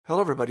Hello,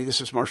 everybody. This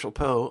is Marshall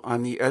Poe.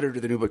 I'm the editor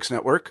of the New Books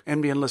Network.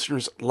 NBN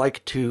listeners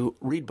like to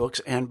read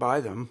books and buy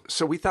them.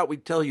 So we thought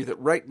we'd tell you that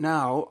right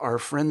now, our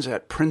friends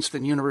at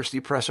Princeton University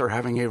Press are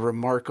having a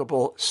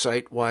remarkable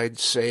site-wide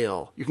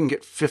sale. You can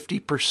get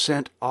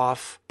 50%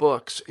 off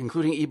books,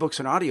 including ebooks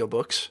and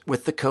audiobooks,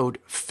 with the code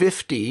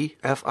 50,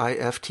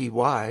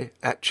 F-I-F-T-Y,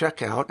 at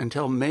checkout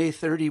until May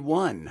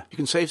 31. You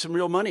can save some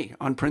real money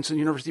on Princeton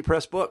University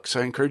Press books.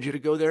 I encourage you to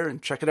go there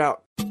and check it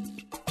out.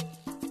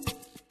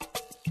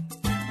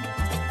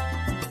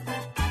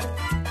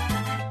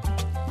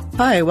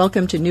 Hi,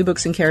 welcome to New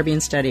Books in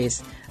Caribbean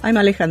Studies. I'm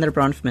Alejandra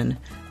Bronfman.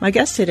 My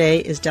guest today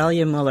is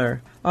Dalia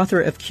Muller,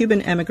 author of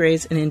Cuban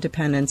Emigres and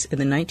Independence in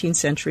the 19th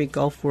Century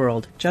Gulf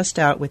World, just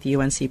out with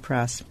UNC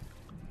Press.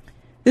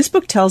 This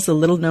book tells the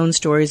little-known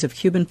stories of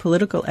Cuban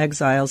political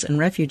exiles and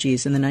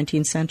refugees in the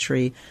 19th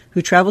century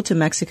who traveled to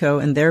Mexico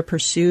and there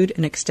pursued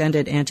and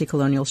extended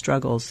anti-colonial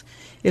struggles.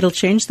 It'll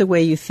change the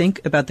way you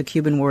think about the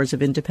Cuban Wars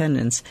of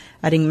Independence,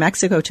 adding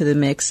Mexico to the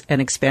mix and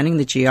expanding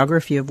the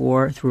geography of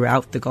war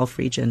throughout the Gulf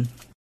region.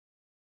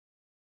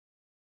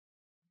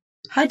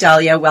 Hi,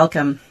 Dalia.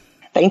 Welcome.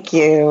 Thank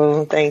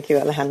you. Thank you,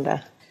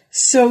 Alejandra.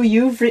 So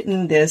you've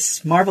written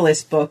this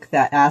marvelous book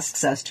that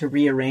asks us to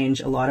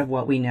rearrange a lot of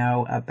what we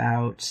know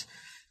about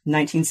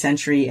 19th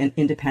century and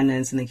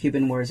independence and the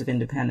Cuban Wars of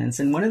Independence.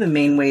 And one of the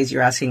main ways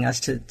you're asking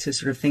us to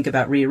sort of think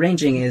about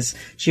rearranging is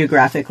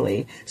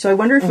geographically. So I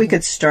wonder if we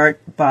could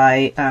start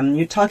by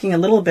you talking a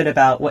little bit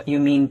about what you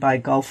mean by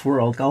Gulf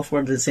World. Gulf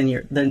World is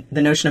in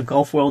the notion of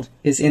Gulf World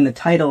is in the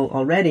title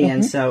already.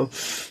 And so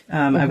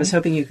I was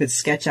hoping you could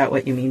sketch out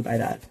what you mean by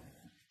that.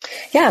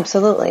 Yeah,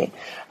 absolutely.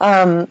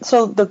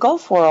 So the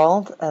Gulf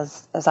World,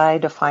 as I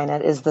define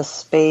it, is the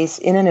space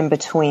in and in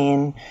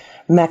between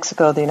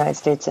Mexico, the United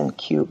States, and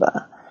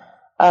Cuba.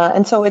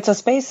 And so it's a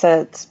space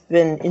that's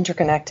been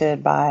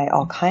interconnected by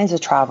all kinds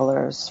of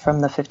travelers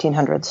from the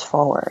 1500s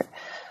forward.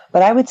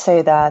 But I would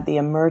say that the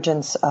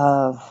emergence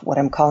of what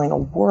I'm calling a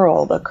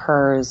world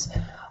occurs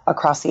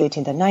across the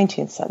 18th and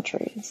 19th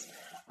centuries.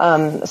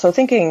 So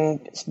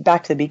thinking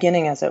back to the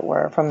beginning, as it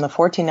were, from the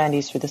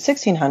 1490s through the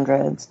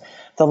 1600s,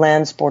 the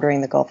lands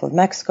bordering the Gulf of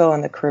Mexico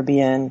and the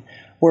Caribbean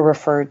were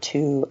referred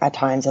to at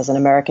times as an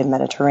American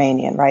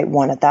Mediterranean, right?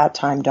 One at that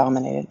time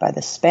dominated by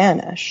the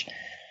Spanish.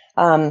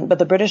 But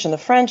the British and the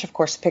French, of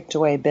course, picked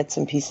away bits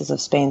and pieces of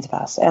Spain's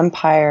vast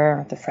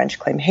empire. The French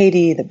claimed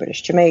Haiti, the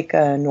British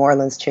Jamaica, New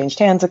Orleans changed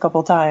hands a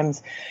couple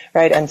times,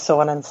 right? And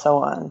so on and so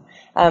on.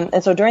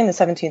 And so during the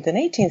 17th and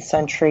 18th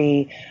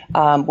century,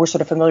 we're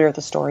sort of familiar with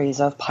the stories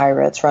of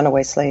pirates,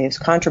 runaway slaves,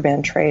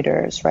 contraband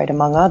traders, right,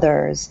 among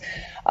others,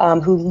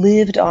 who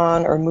lived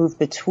on or moved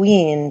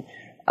between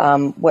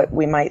what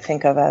we might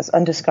think of as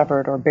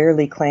undiscovered or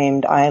barely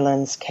claimed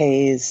islands,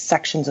 cays,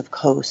 sections of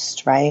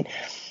coast, right?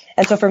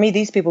 And so for me,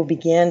 these people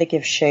began to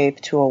give shape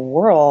to a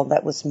world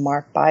that was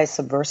marked by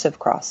subversive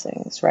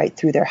crossings, right,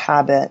 through their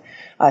habit,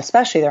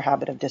 especially their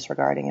habit of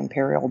disregarding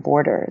imperial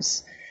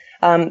borders.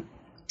 And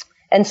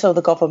so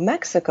the Gulf of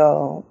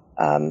Mexico,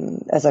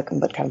 as a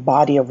kind of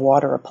body of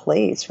water, a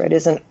place, right,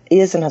 is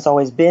and has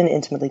always been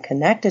intimately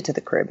connected to the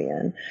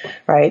Caribbean,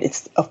 right?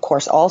 It's, of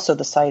course, also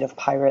the site of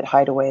pirate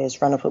hideaways,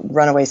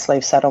 runaway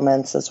slave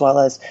settlements, as well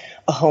as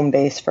a home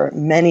base for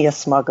many a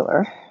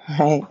smuggler,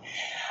 right?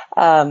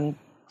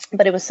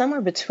 But it was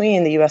somewhere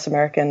between the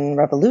U.S.-American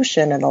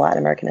Revolution and the Latin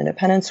American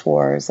Independence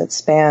Wars that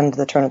spanned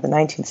the turn of the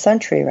 19th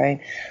century, right,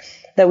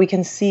 that we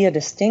can see a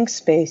distinct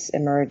space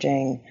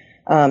emerging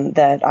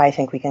that I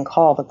think we can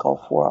call the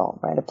Gulf World,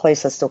 right, a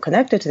place that's still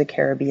connected to the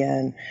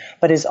Caribbean,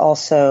 but is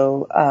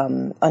also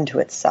unto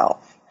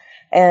itself.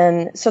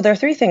 And so there are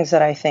three things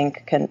that I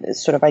think can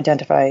sort of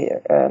identify,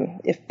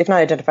 if not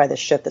identify the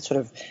shift, that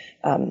sort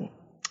of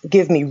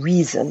give me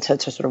reason to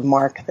sort of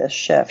mark this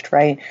shift,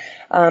 right?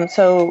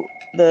 So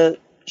the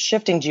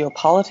shifting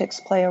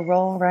geopolitics play a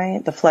role,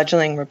 right? The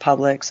fledgling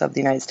republics of the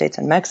United States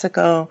and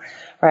Mexico,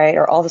 right,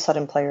 are all of a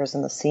sudden players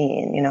in the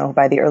scene, you know,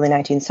 by the early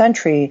 19th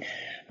century,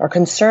 are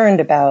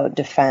concerned about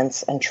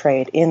defense and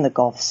trade in the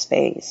Gulf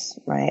space,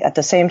 right? At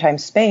the same time,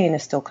 Spain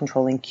is still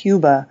controlling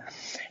Cuba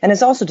and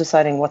is also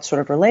deciding what sort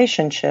of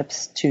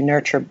relationships to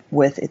nurture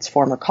with its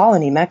former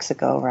colony,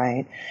 Mexico,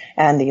 right,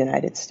 and the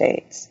United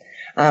States.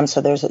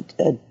 So there's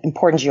an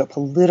important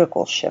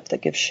geopolitical shift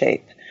that gives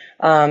shape.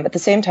 At the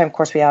same time, of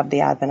course, we have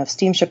the advent of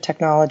steamship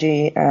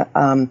technology,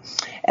 and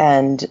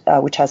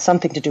which has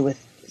something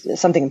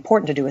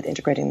important to do with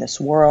integrating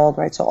this world,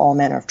 right? So all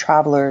manner of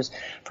travelers,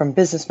 from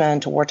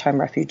businessmen to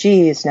wartime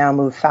refugees, now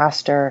move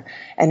faster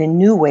and in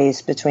new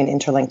ways between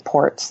interlinked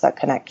ports that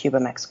connect Cuba,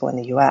 Mexico, and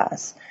the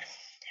U.S.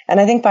 And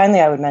I think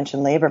finally I would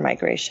mention labor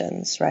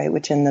migrations, right,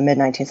 which in the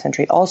mid-19th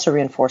century also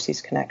reinforce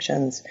these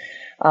connections.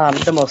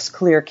 The most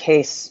clear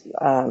case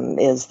are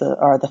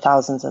the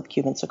thousands of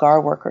Cuban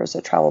cigar workers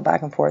that travel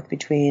back and forth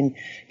between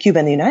Cuba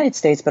and the United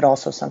States, but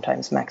also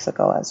sometimes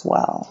Mexico as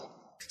well.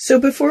 So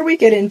before we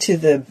get into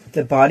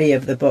the body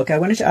of the book, I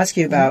wanted to ask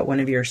you about one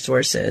of your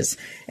sources.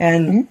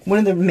 And one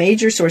of the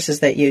major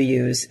sources that you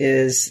use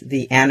is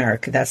the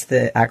ANARC. That's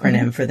the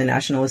acronym for the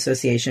National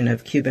Association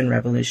of Cuban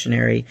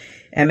Revolutionary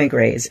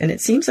Emigres. And it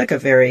seems like a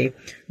very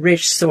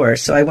rich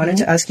source. So I wanted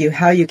to ask you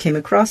how you came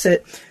across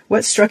it,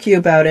 what struck you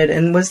about it,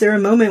 and was there a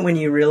moment when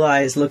you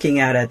realized, looking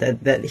at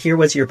it, that here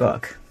was your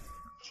book?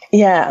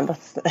 Yeah,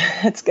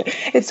 that's good.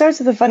 It starts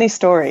with a funny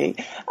story.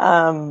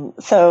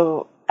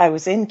 So I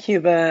was in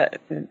Cuba.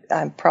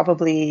 I'm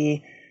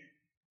probably,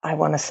 I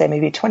want to say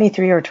maybe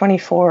 23 or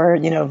 24,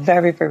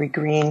 very, very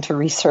green to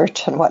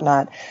research and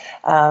whatnot.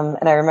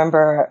 And I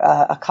remember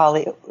a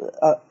colleague,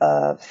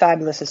 a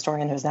fabulous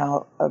historian who's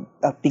now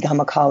become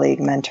a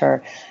colleague,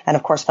 mentor, and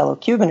of course fellow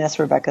Cubanist,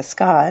 Rebecca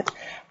Scott,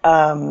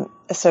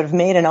 sort of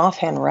made an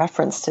offhand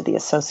reference to the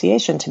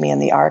association to me in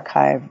the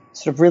archive,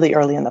 sort of really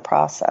early in the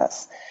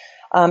process.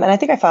 And I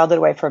think I filed it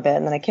away for a bit,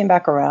 and then I came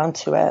back around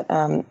to it.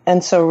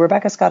 And so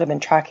Rebecca Scott had been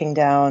tracking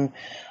down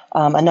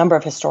a number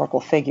of historical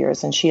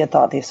figures, and she had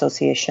thought the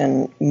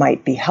association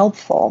might be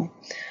helpful.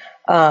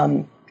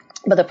 But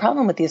the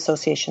problem with the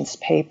association's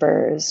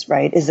papers,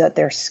 right, is that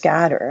they're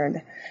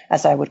scattered,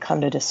 as I would come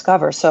to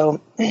discover.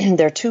 So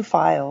there are two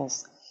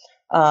files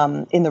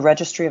in the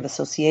registry of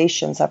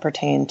associations that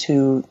pertain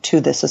to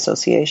this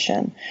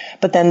association.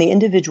 But then the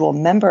individual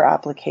member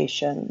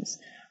applications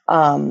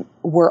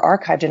were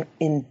archived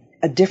in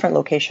a different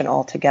location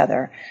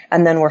altogether,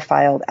 and then were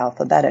filed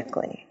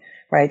alphabetically,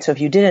 right? So if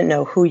you didn't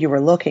know who you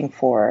were looking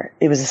for,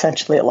 it was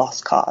essentially a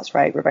lost cause,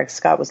 right? Rebecca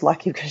Scott was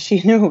lucky because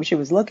she knew who she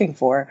was looking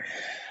for.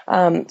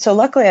 So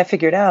luckily I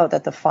figured out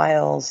that the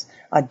files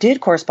did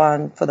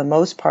correspond for the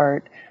most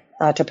part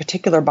to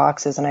particular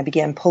boxes, and I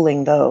began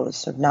pulling those,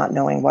 sort of not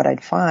knowing what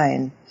I'd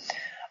find.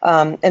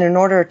 And in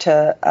order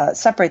to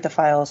separate the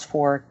files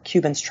for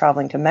Cubans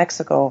traveling to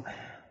Mexico,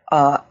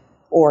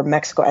 or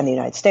Mexico and the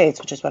United States,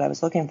 which is what I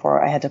was looking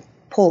for, I had to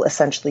pull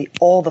essentially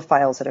all the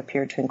files that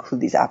appeared to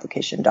include these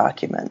application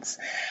documents.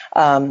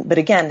 But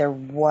again, there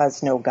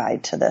was no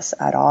guide to this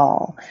at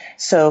all.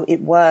 So it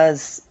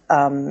was,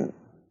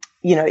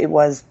 it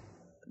was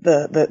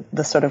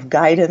the sort of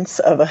guidance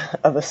of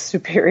a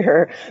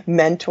superior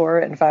mentor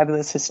and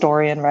fabulous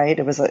historian, right?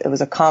 It was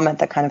a comment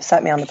that kind of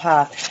set me on the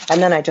path.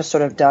 And then I just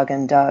sort of dug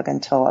and dug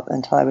until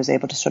I was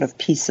able to sort of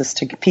piece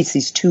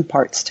these two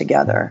parts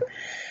together.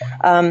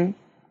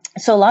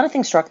 So a lot of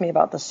things struck me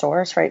about the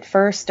source, right?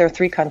 First, there are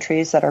three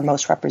countries that are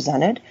most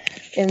represented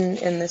in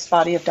this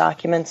body of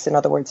documents. In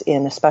other words,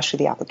 in especially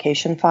the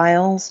application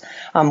files,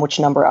 which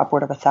number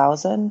upward of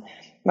 1,000,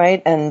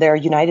 right? And they're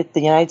the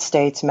United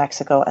States,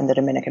 Mexico, and the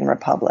Dominican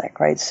Republic,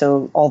 right?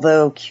 So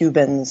although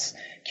Cuban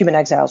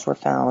exiles were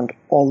found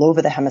all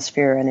over the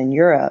hemisphere and in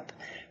Europe,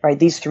 right?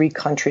 These three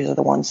countries are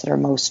the ones that are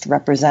most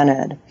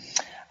represented.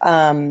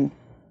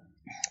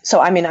 So,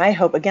 I mean, I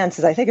hope, again,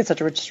 since I think it's such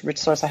a rich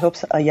source, I hope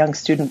a young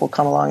student will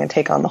come along and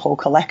take on the whole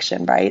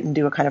collection, right, and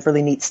do a kind of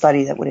really neat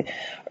study that would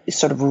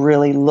sort of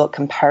really look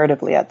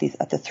comparatively at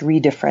the three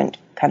different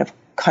kind of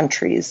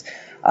countries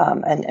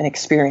and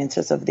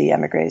experiences of the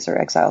emigres or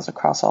exiles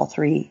across all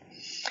three.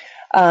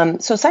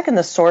 So second,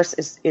 the source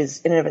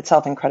is in and of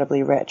itself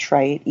incredibly rich,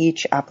 right?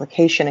 Each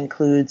application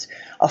includes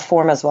a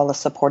form as well as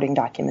supporting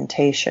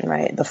documentation,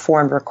 right? The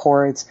form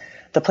records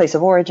the place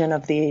of origin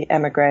of the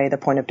emigre, the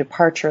point of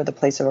departure, the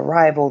place of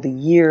arrival, the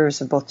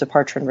years of both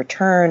departure and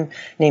return,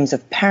 names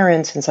of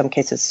parents, in some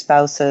cases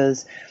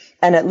spouses,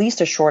 and at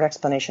least a short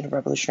explanation of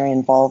revolutionary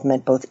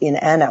involvement both in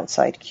and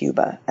outside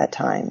Cuba at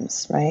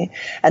times, right?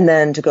 And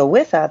then to go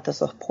with that, the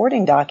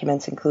supporting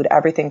documents include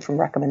everything from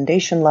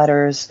recommendation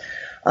letters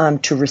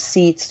to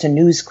receipts to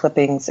news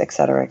clippings, et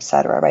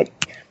cetera, right?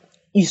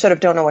 You sort of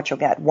don't know what you'll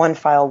get. One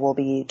file will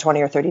be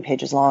 20 or 30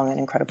 pages long and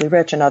incredibly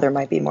rich. Another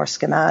might be more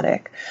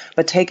schematic.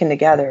 But taken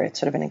together, it's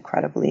sort of an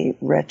incredibly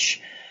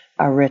rich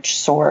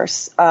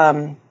source.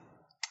 Some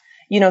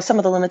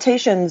of the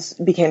limitations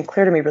became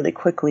clear to me really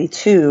quickly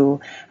too,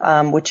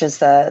 which is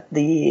that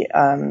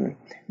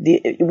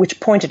which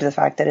pointed to the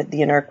fact that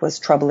the ANARC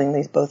was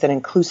troublingly both an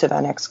inclusive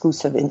and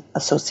exclusive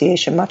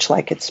association, much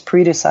like its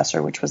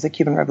predecessor, which was the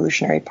Cuban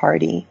Revolutionary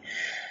Party.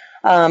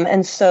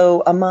 And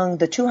so among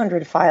the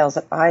 200 files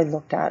that I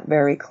looked at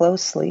very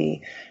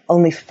closely,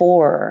 only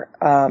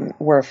 4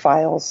 were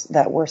files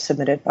that were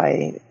submitted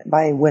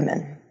by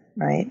women,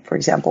 right, for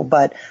example.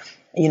 But,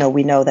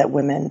 we know that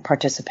women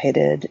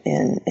participated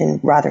in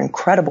rather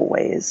incredible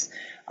ways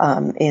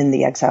in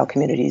the exile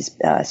communities,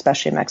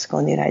 especially in Mexico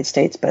and the United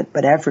States,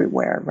 but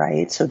everywhere,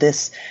 right? So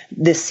this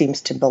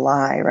seems to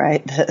belie,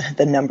 right,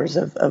 the numbers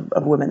of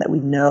women that we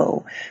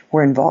know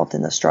were involved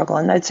in the struggle.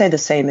 And I'd say the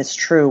same is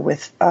true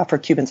for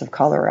Cubans of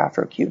color or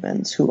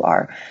Afro-Cubans who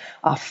are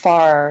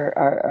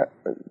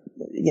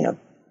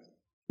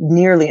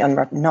nearly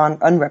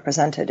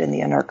unrepresented in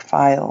the ANARC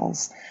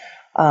files.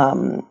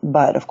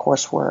 But of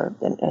course were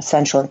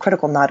essential and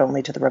critical not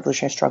only to the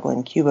revolutionary struggle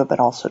in Cuba, but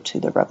also to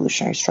the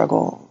revolutionary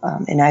struggle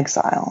in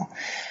exile.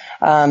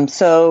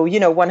 So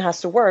one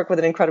has to work with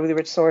an incredibly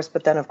rich source,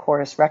 but then of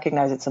course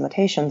recognize its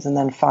limitations and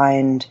then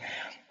find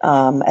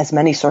as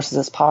many sources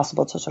as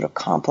possible to sort of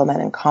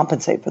complement and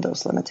compensate for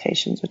those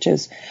limitations, which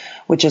is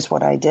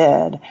what I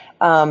did.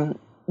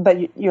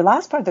 But your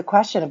last part of the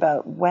question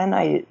about when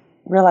I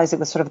realized it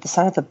was sort of at the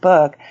sign of the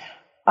book,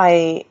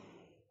 it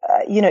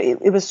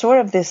was sort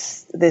of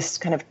this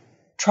kind of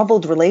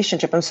troubled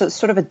relationship. And so it's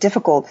sort of a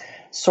difficult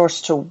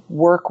source to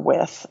work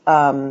with.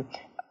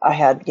 I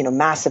had,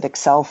 massive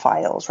Excel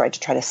files, right, to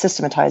try to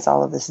systematize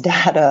all of this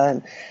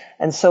data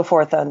and so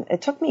forth. And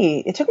it took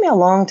me a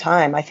long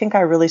time. I think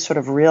I really sort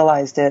of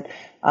realized it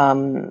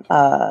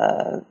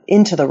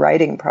into the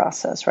writing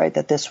process, right,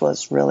 that this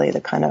was really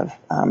the kind of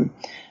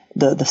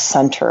the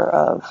center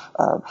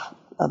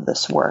of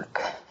this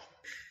work.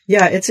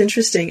 Yeah, it's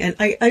interesting. And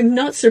I'm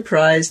not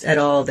surprised at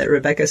all that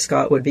Rebecca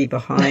Scott would be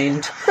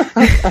behind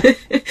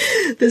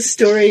the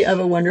story of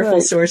a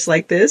wonderful source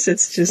like this.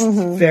 It's just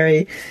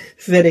very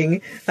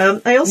fitting.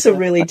 I also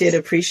really did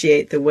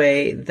appreciate the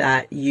way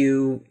that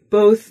you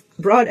both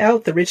brought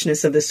out the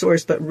richness of the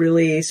source, but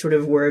really sort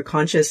of were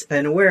conscious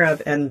and aware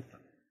of and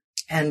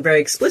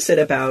very explicit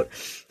about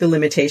the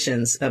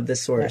limitations of the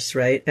source,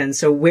 right? And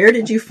so where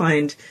did you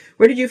find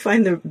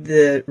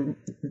the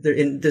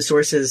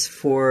sources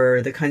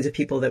for the kinds of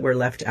people that were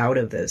left out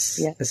of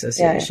this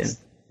association?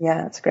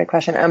 Yeah, it's a great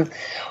question.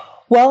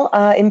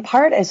 In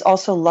part, is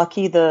also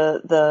lucky.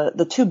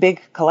 The two big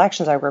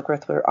collections I work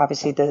with were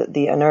obviously the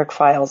ANERC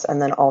files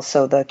and then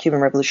also the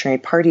Cuban Revolutionary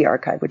Party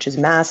archive, which is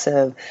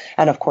massive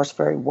and of course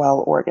very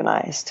well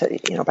organized,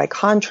 by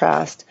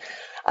contrast.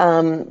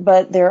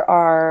 But there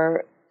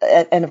are,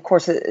 and of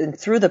course,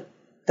 through the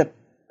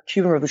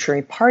Cuban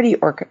Revolutionary Party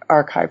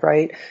archive,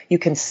 right, you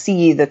can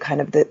see the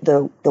kind of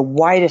the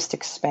widest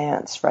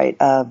expanse, right,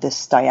 of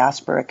this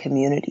diaspora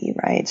community,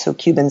 right? So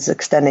Cubans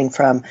extending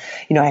from,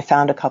 I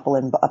found a couple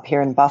up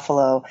here in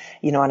Buffalo,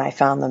 and I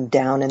found them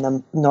down in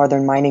the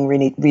northern mining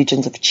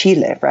regions of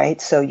Chile, right?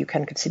 So you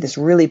could see this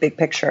really big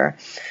picture.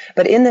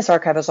 But in this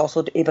archive, I was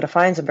also able to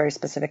find some very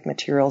specific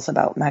materials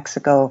about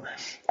Mexico,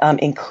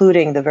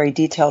 including the very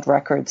detailed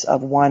records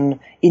of one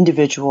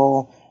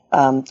individual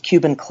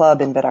Cuban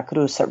club in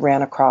Veracruz that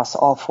ran across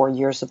all 4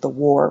 years of the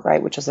war,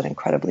 right, which is an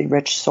incredibly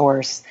rich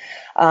source.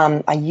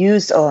 I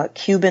used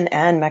Cuban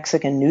and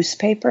Mexican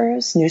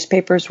newspapers.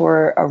 Newspapers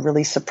were a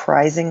really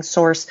surprising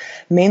source,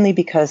 mainly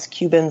because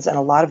Cubans and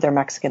a lot of their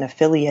Mexican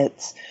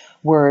affiliates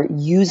were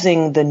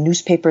using the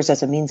newspapers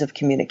as a means of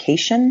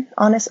communication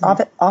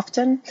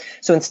often.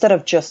 So instead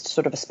of just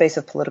sort of a space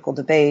of political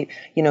debate,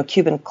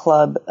 Cuban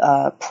club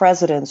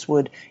presidents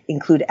would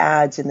include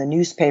ads in the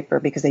newspaper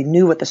because they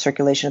knew what the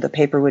circulation of the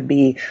paper would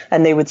be.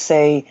 And they would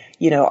say,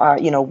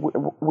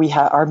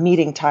 our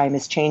meeting time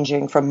is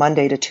changing from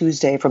Monday to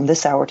Tuesday, from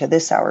this hour to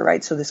this hour,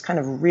 right? So this kind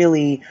of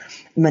really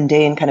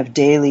mundane kind of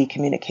daily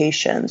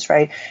communications,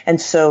 right? And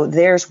so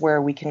there's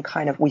where we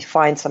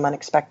find some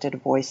unexpected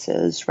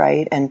voices,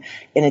 right? And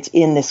it's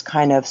in this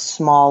kind of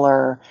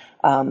smaller,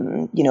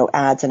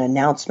 ads and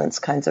announcements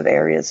kinds of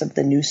areas of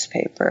the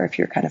newspaper, if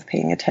you're kind of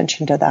paying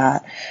attention to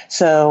that.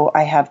 So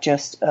I have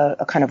just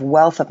a kind of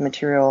wealth of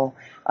material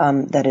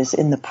that is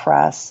in the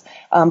press,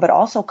 but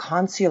also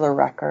consular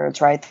records,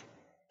 right?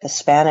 The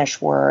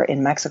Spanish were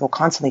in Mexico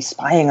constantly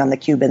spying on the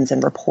Cubans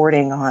and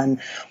reporting on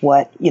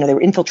what, they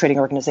were infiltrating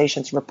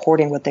organizations,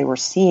 reporting what they were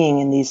seeing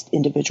in these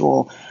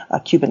individual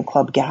Cuban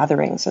club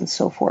gatherings and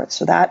so forth.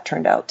 So that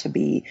turned out to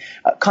be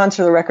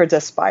consular records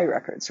as spy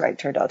records, right?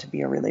 Turned out to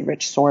be a really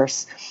rich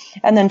source.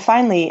 And then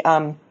finally,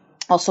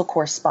 also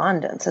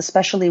correspondence,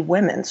 especially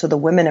women. So the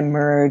women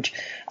emerge,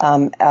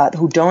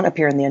 who don't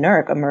appear in the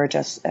ANERC, emerge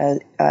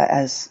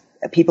as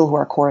people who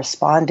are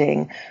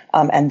corresponding,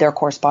 and their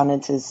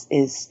correspondence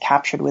is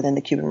captured within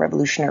the Cuban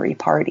Revolutionary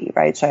Party,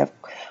 right? So I have,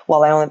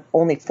 while I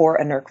only 4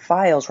 ANERC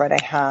files, right, I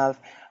have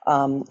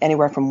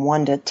anywhere from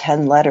 1 to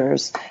 10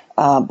 letters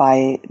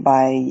by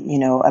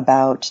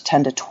about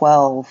 10 to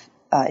 12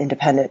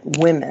 independent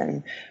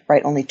women,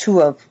 right? Only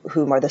 2 of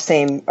whom are the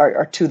same,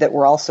 are 2 that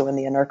were also in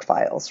the ANERC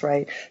files,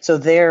 right? So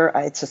there,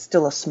 it's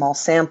still a small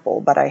sample,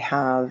 but I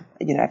have,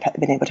 I've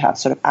been able to have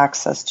sort of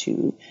access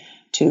to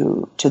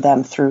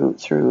them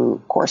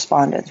through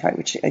correspondence, right?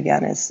 Which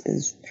again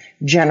is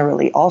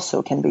generally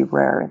also can be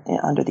rare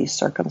under these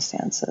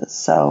circumstances.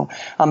 So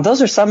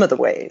those are some of the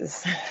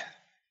ways.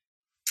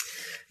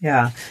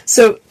 Yeah.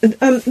 So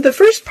the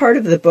first part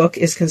of the book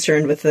is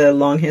concerned with the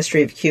long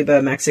history of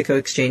Cuba-Mexico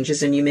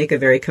exchanges, and you make a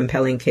very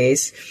compelling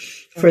case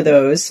for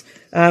those.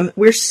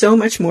 We're so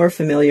much more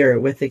familiar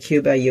with the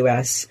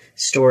Cuba-U.S.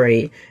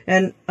 story,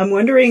 and I'm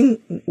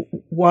wondering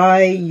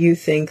why you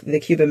think the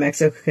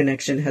Cuba-Mexico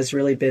connection has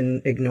really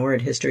been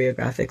ignored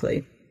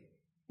historiographically.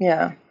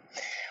 Yeah.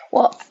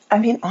 Well, I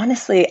mean,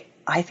 honestly,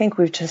 I think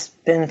we've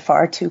just been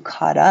far too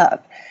caught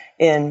up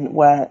in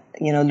what,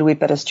 Luis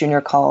Perez Jr.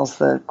 calls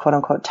the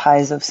quote-unquote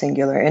ties of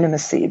singular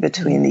intimacy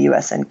between the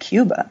U.S. and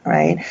Cuba,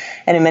 right?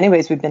 And in many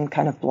ways, we've been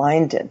kind of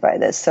blinded by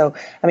this. So,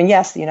 I mean,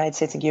 yes, the United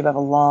States and Cuba have a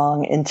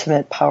long,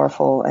 intimate,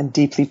 powerful, and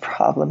deeply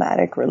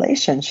problematic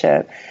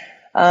relationship.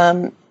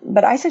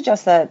 But I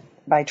suggest that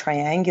by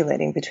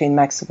triangulating between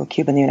Mexico,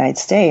 Cuba, and the United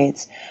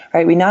States,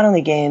 right, we not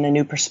only gain a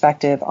new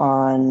perspective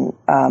on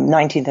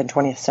 19th and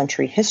 20th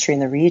century history in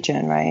the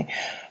region, right,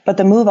 but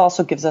the move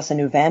also gives us a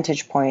new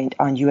vantage point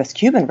on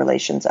U.S.-Cuban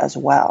relations as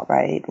well,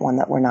 right, one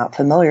that we're not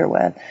familiar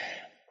with.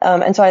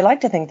 And so I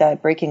like to think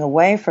that breaking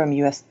away from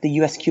the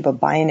U.S.-Cuba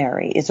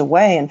binary is a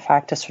way, in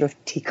fact, to sort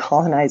of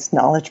decolonize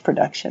knowledge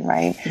production,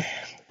 right?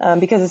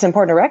 Because it's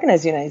important to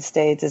recognize the United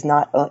States is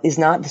not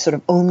the sort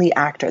of only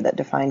actor that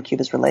defined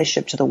Cuba's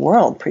relationship to the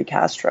world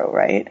pre-Castro,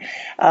 right?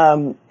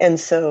 And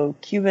so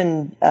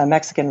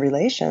Cuban-Mexican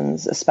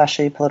relations,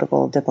 especially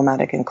political,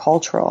 diplomatic, and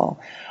cultural,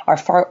 are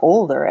far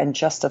older and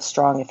just as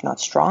strong, if not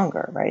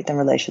stronger, right, than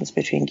relations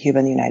between Cuba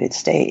and the United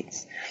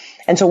States.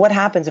 And so what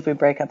happens if we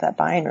break up that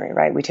binary,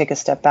 right? We take a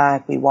step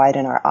back, we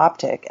widen our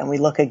optic, and we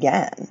look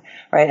again,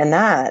 right? And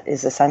that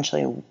is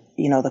essentially,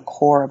 the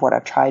core of what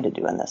I've tried to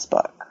do in this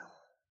book.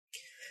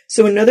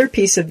 So another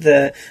piece of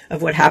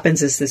what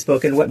happens is this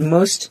book, and what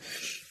most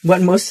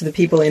of the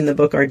people in the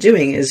book are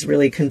doing is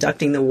really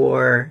conducting the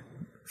war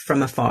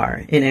from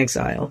afar in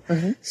exile.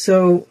 Mm-hmm.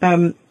 So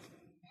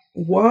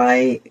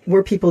why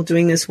were people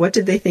doing this? What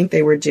did they think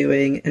they were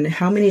doing? And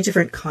how many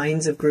different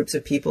kinds of groups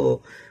of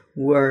people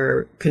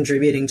were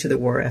contributing to the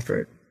war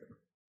effort?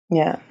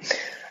 Yeah.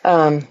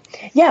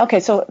 Okay.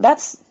 So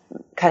that's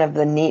kind of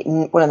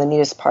one of the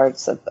neatest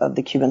parts of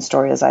the Cuban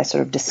story as I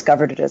sort of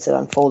discovered it as it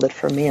unfolded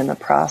for me in the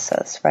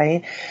process,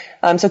 right?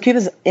 So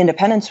Cuba's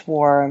independence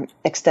war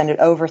extended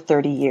over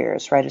 30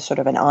 years, right? It's sort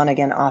of an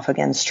on-again,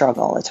 off-again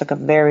struggle. It took a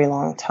very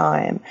long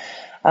time.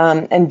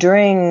 And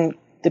during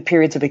the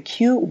periods of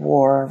acute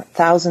war,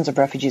 thousands of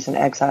refugees and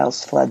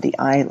exiles fled the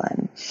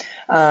island.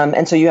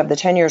 And so you have the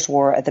 10 Years'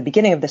 War at the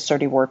beginning of this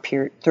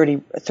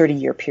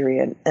 30-year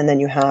period, and then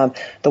you have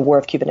the War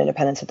of Cuban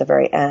Independence at the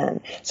very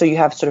end. So you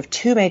have sort of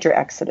two major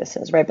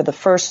exoduses, right? But the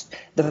first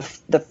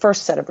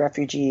set of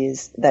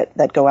refugees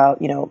that go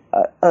out,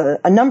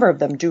 a number of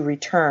them do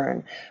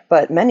return,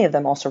 but many of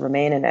them also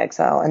remain in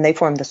exile, and they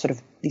form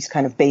these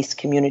kind of base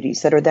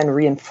communities that are then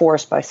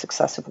reinforced by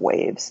successive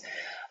waves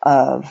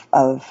of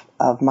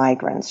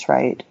migrants,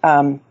 right?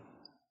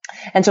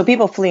 And so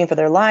people fleeing for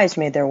their lives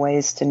made their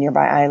ways to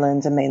nearby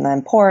islands and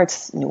mainland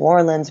ports, New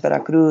Orleans,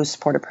 Veracruz,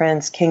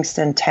 Port-au-Prince,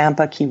 Kingston,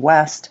 Tampa, Key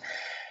West,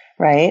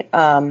 right?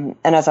 And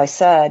as I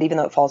said, even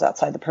though it falls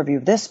outside the purview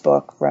of this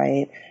book,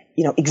 right,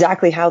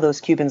 exactly how those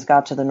Cubans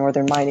got to the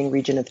northern mining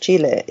region of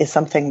Chile is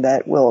something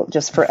that will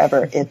just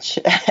forever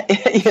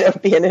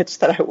be an itch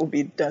that I will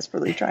be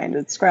desperately trying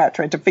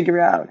to figure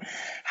out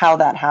how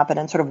that happened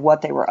and sort of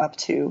what they were up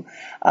to.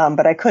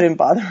 But I couldn't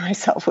bother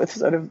myself with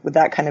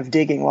that kind of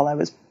digging while I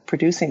was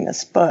producing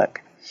this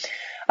book.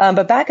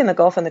 But back in the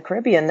Gulf and the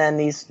Caribbean, then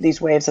these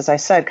waves, as I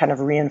said, kind of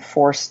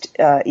reinforced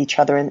each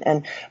other.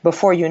 And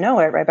before you know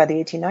it, right, by the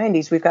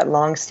 1890s, we've got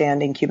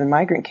longstanding Cuban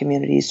migrant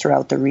communities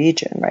throughout the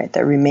region, right,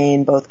 that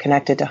remain both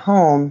connected to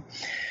home,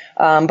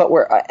 and that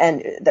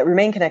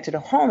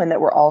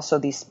were also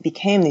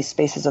became these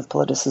spaces of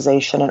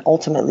politicization and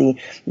ultimately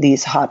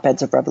these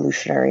hotbeds of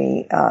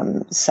revolutionary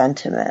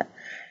sentiment,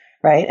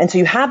 right? And so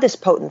you have this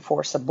potent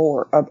force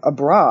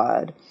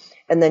abroad,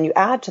 and then you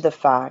add to the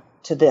fact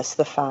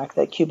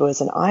that Cuba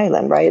is an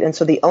island, right? And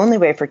so the only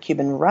way for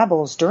Cuban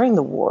rebels during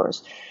the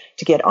wars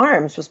to get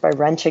arms was by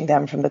wrenching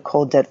them from the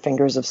cold, dead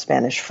fingers of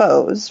Spanish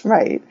foes,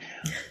 right?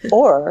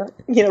 Or,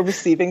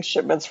 receiving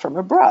shipments from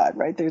abroad,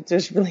 right?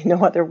 There's really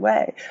no other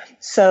way.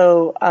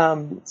 So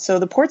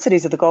the port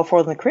cities of the Gulf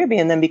world and the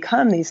Caribbean then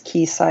become these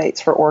key sites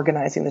for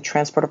organizing the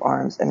transport of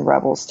arms and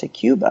rebels to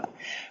Cuba,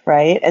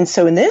 right? And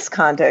so in this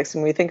context,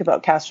 when we think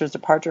about Castro's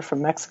departure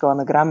from Mexico on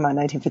the Granma in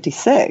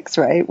 1956,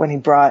 right, when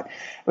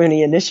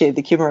he initiated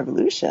the Cuban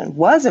Revolution,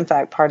 was in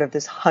fact part of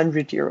this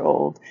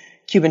 100-year-old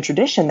Cuban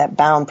tradition that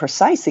bound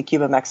precisely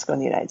Cuba, Mexico,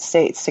 and the United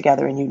States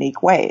together in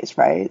unique ways,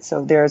 right?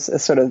 So there's a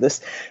sort of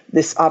this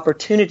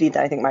opportunity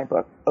that I think my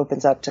book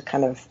opens up to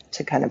kind of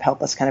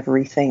help us kind of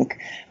rethink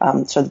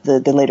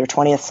the later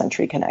 20th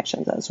century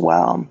connections as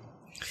well.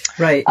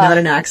 Right, not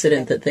an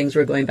accident that things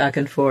were going back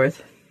and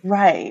forth.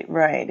 Right,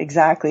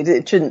 exactly.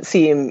 It shouldn't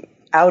seem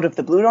out of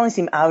the blue. It only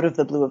seems out of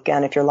the blue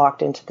again if you're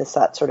locked into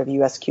that sort of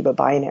U.S.-Cuba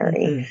binary.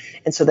 Mm-hmm.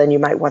 And so then you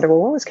might wonder,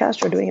 well, what was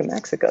Castro doing in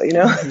Mexico,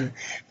 Mm-hmm.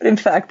 But in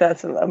fact,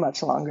 that's a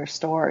much longer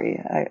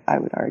story, I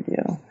would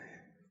argue.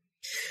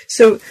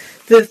 So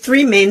the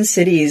three main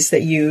cities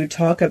that you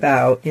talk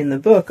about in the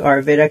book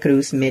are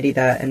Veracruz,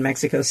 Mérida, and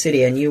Mexico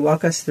City. And you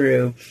walk us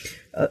through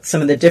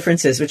some of the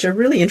differences, which are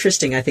really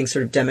interesting, I think,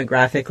 sort of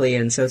demographically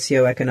and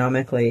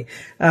socioeconomically.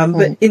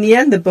 But in the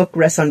end, the book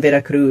rests on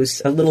Veracruz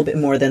a little bit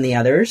more than the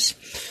others,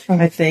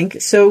 I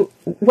think. So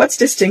what's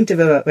distinctive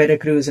about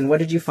Veracruz, and what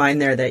did you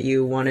find there that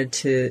you wanted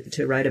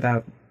to write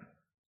about?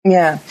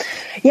 Yeah.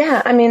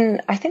 I mean,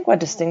 I think what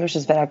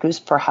distinguishes Veracruz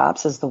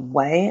perhaps is the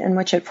way in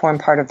which it formed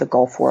part of the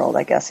Gulf world,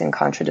 I guess, in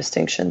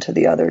contradistinction to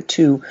the other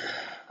two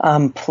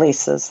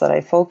places that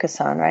I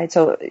focus on, right?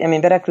 So, I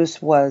mean,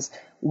 Veracruz was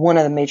one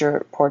of the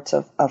major ports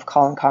of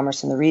call and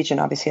commerce in the region,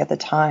 obviously at the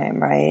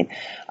time, right?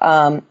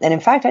 And in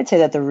fact, I'd say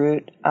that the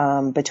route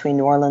between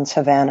New Orleans,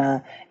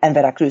 Havana, and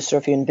Veracruz, so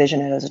if you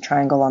envision it as a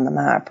triangle on the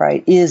map,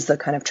 right, is the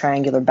kind of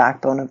triangular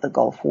backbone of the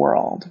Gulf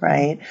world,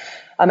 right?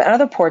 And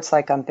other ports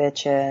like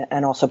Campeche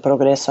and also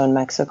Progreso in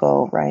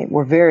Mexico, right,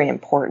 were very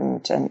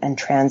important and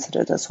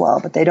transited as well,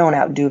 but they don't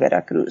outdo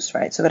Veracruz,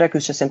 right? So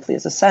Veracruz just simply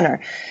is a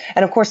center.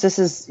 And of course, this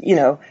is,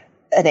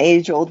 an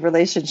age-old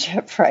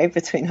relationship, right,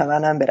 between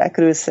Havana and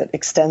Veracruz that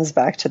extends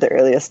back to the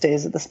earliest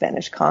days of the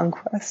Spanish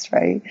conquest,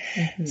 right?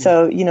 Mm-hmm.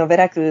 So,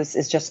 Veracruz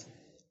is just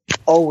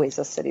always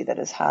a city that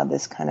has had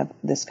this kind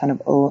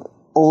of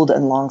old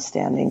and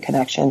long-standing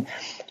connection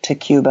to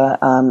Cuba,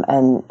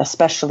 and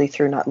especially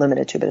through, not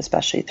limited to, but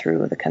especially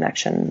through the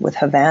connection with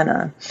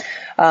Havana.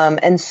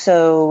 And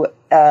so,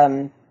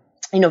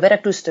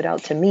 Veracruz stood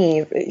out to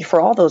me for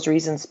all those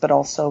reasons, but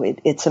also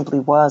it simply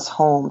was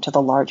home to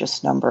the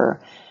largest number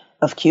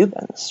of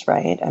Cubans,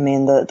 right? I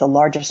mean, the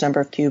largest number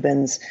of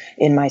Cubans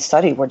in my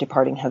study were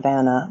departing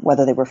Havana,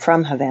 whether they were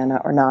from Havana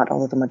or not,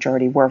 although the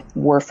majority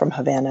were from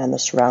Havana and the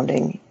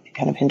surrounding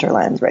kind of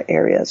hinterlands, right,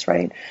 areas,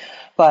 right?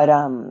 But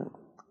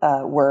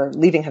were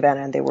leaving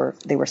Havana and they were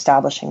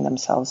establishing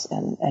themselves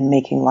and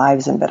making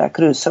lives in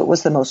Veracruz. So it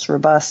was the most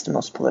robust and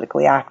most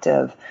politically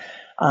active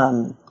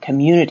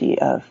community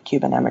of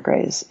Cuban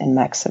emigres in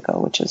Mexico,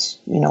 which is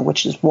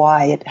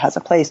why it has a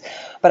place.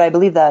 But I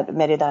believe that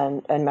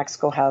Mérida and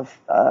Mexico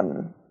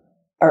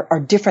are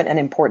different and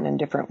important in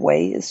different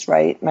ways,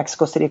 right?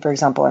 Mexico City, for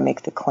example, I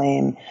make the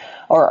claim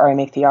or I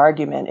make the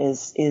argument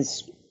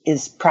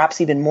is perhaps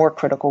even more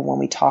critical when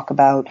we talk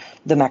about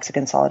the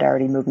Mexican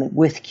solidarity movement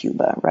with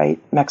Cuba, right?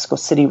 Mexico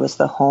City was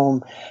the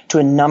home to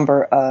a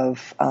number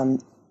of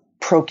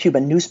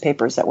pro-Cuban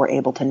newspapers that were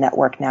able to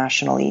network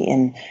nationally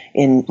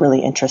in really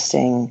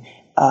interesting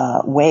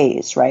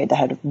ways, right? That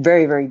had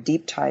very, very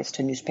deep ties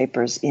to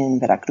newspapers in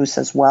Veracruz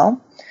as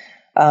well.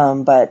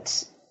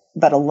 But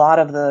a lot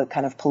of the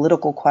kind of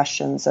political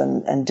questions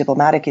and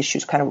diplomatic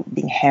issues kind of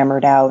being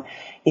hammered out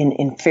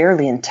in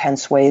fairly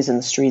intense ways in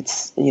the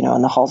streets,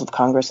 in the halls of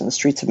Congress and the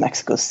streets of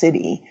Mexico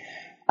City.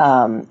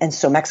 And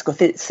so Mexico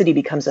City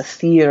becomes a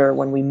theater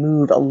when we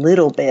move a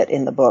little bit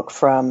in the book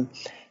from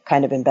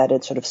kind of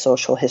embedded sort of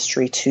social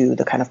history to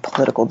the kind of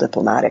political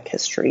diplomatic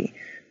history,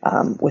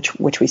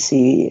 which we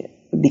see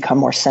become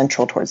more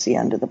central towards the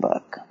end of the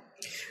book.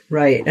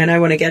 Right. And I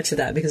want to get to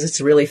that because it's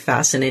a really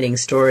fascinating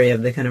story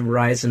of the kind of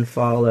rise and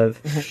fall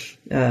of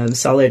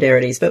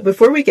solidarities. But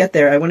before we get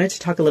there, I wanted to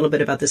talk a little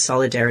bit about the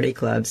solidarity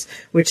clubs,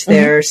 which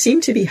there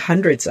seem to be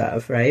hundreds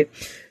of, right?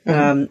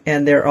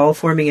 And they're all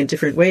forming in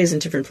different ways in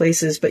different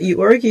places. But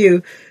you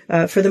argue,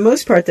 for the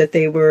most part, that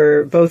they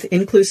were both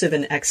inclusive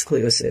and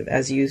exclusive,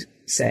 as you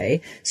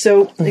say.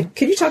 So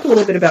could you talk a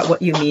little bit about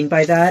what you mean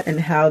by that and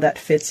how that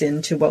fits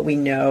into what we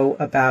know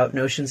about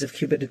notions of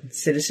Cuban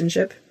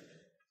citizenship?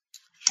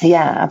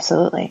 Yeah,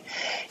 absolutely.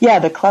 Yeah,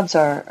 the clubs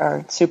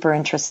are super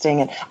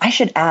interesting. And I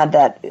should add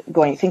that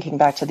thinking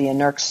back to the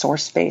INERC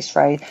source base,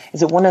 right, is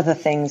that one of the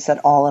things that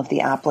all of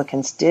the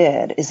applicants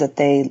did is that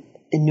they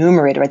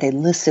enumerated, right, they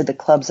listed the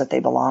clubs that they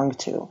belonged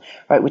to,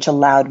 right, which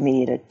allowed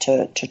me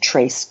to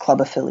trace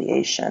club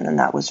affiliation. And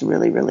that was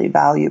really, really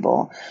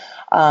valuable.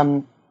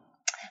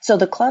 So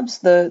the clubs,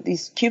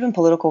 these Cuban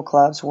political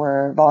clubs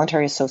were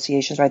voluntary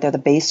associations, right? They're the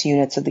base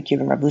units of the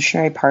Cuban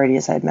Revolutionary Party,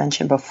 as I had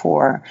mentioned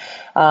before.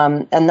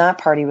 And that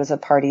party was a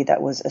party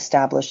that was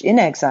established in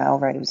exile,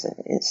 right? It was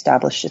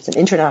established, it's an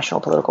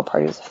international political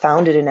party. It was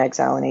founded in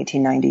exile in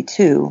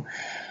 1892.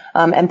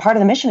 And part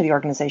of the mission of the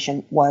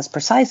organization was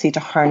precisely to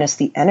harness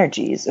the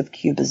energies of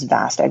Cuba's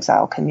vast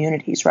exile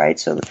communities, right?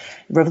 So the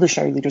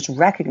revolutionary leaders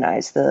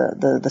recognized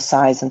the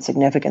size and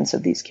significance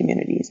of these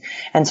communities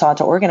and sought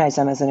to organize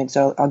them as an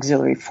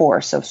auxiliary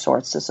force of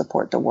sorts to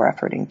support the war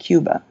effort in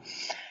Cuba.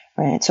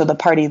 Right. So the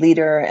party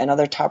leader and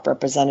other top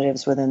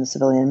representatives within the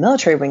civilian and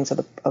military wings of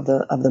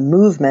the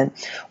movement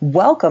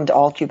welcomed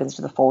all Cubans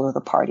to the fold of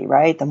the party,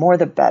 right? The more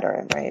the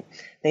better, right?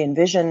 They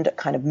envisioned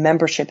kind of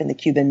membership in the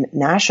Cuban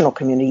national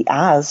community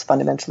as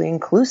fundamentally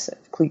inclusive.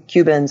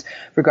 Cubans,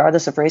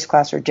 regardless of race,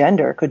 class, or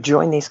gender, could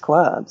join these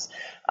clubs,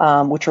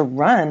 which were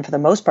run for the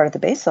most part at the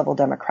base level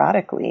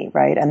democratically,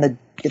 right? And the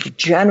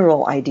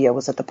general idea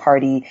was that the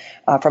party,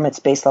 from its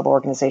base level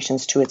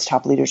organizations to its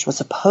top leaders, was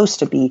supposed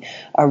to be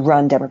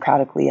run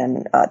democratically,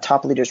 and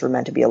top leaders were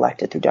meant to be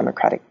elected through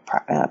democratic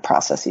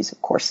processes.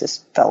 Of course,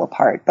 this fell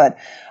apart, but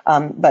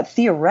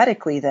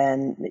theoretically,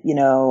 then,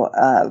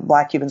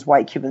 Black Cubans,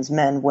 white Cubans,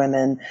 men,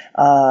 women,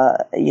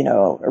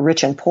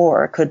 rich and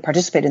poor could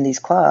participate in these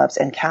clubs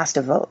and cast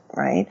a vote,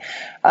 right?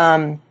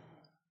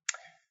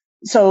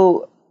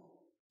 So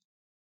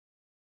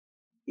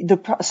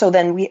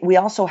then we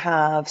also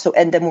have,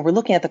 and then when we're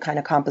looking at the kind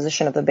of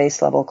composition of the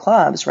base level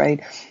clubs,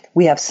 right,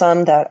 we have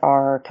some that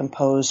are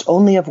composed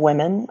only of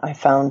women. I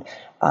found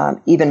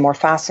Even more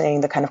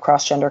fascinating, the kind of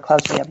cross-gender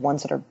clubs. We have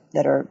ones that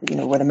are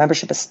where the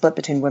membership is split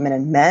between women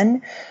and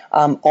men.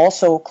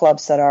 Also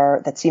clubs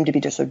that seem to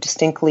be just sort of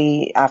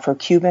distinctly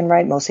Afro-Cuban,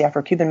 right? Mostly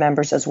Afro-Cuban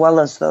members, as well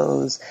as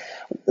those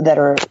that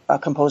are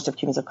composed of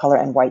Cubans of color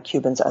and white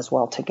Cubans as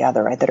well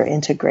together, right? That are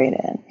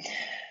integrated.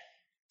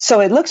 So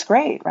it looks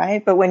great,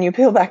 right? But when you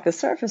peel back the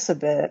surface a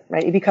bit,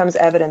 right, it becomes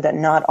evident that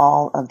not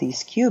all of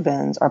these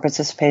Cubans are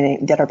participating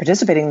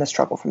in the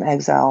struggle from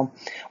exile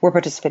were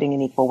participating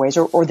in equal ways,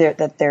 or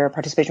that their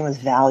participation was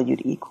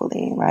valued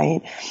equally,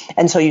 right?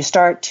 And so you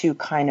start to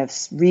kind of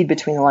read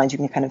between the lines. You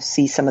can kind of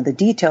see some of the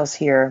details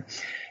here.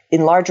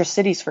 In larger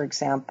cities, for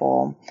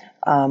example,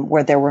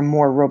 where there were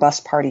more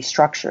robust party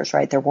structures,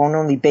 right? There weren't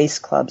only base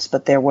clubs,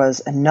 but there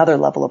was another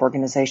level of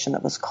organization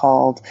that was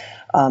called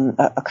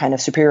a kind of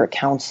superior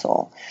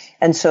council.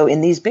 And so in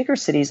these bigger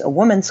cities, a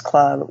women's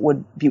club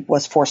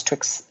was forced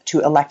to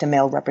elect a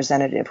male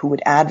representative who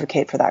would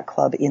advocate for that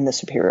club in the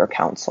superior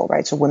council,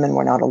 right? So women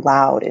were not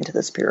allowed into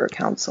the superior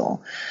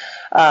council.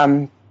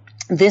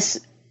 This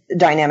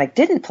dynamic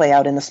didn't play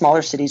out in the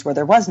smaller cities where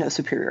there was no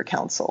superior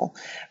council,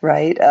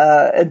 right?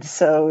 And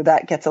so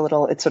that gets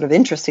it's sort of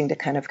interesting to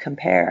kind of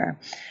compare.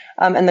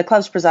 And the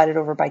clubs presided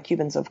over by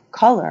Cubans of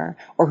color,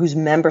 or whose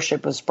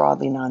membership was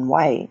broadly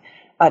non-white,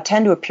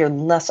 tend to appear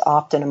less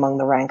often among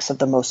the ranks of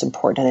the most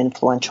important and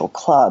influential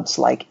clubs,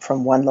 like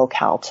from one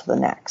locale to the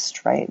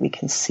next, right? We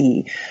can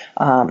see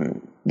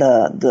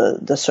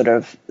the sort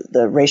of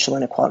the racial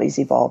inequalities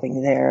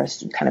evolving there,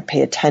 so kind of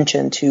pay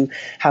attention to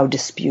how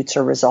disputes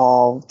are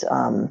resolved,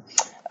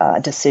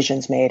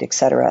 decisions made, et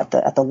cetera,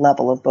 at the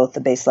level of both the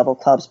base level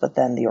clubs, but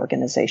then the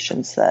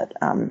organizations that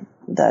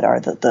are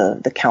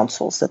the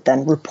councils that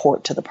then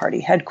report to the party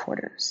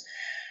headquarters.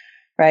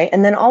 Right.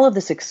 And then all of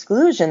this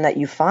exclusion that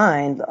you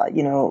find,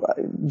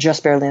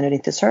 just barely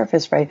underneath the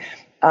surface, right,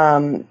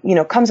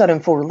 comes out in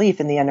full relief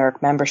in the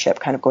NERC membership,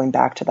 kind of going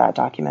back to that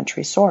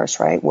documentary source,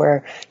 right,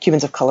 where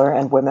Cubans of color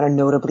and women are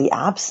notably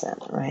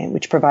absent, right,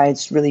 which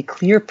provides really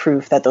clear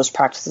proof that those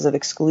practices of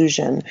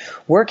exclusion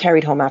were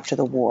carried home after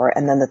the war,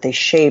 and then that they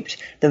shaped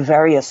the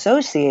very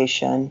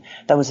association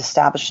that was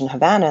established in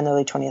Havana in the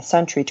early 20th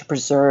century to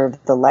preserve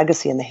the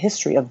legacy and the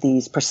history of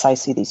these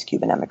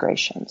Cuban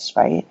emigrations,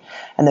 right?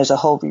 And there's a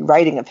whole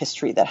rewriting of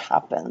history that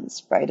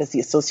happens, right, as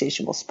the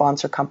association will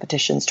sponsor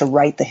competitions to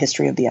write the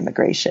history of the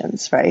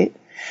emigrations, right?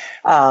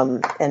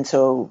 And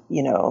so,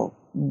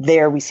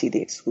 there we see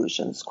the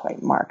exclusions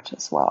quite marked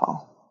as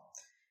well.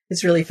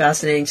 It's really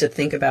fascinating to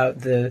think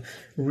about the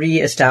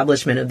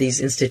reestablishment of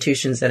these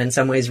institutions that in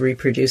some ways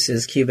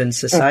reproduces Cuban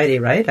society,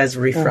 right? As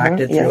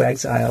refracted through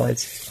exile.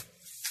 It's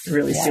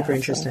really super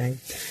interesting.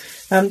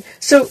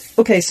 So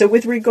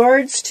with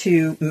regards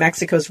to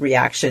Mexico's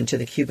reaction to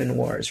the Cuban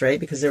wars, right?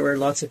 Because there were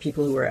lots of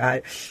people who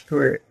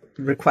were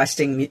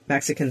requesting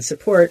Mexican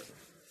support,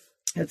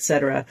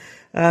 etc.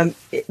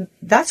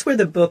 That's where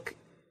the book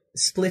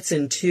splits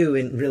in two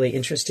in really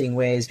interesting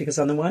ways, because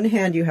on the one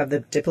hand, you have the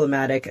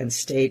diplomatic and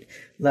state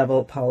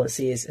level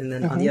policies, and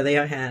then on the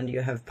other hand,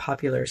 you have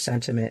popular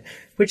sentiment,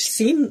 which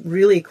seem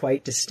really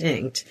quite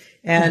distinct.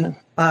 And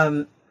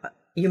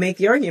you make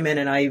the argument,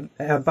 and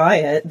I buy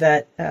it,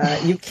 that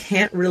you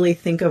can't really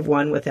think of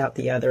one without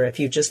the other. If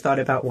you just thought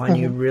about one,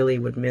 you really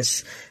would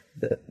miss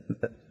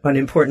an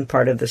important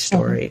part of the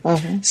story.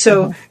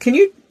 So can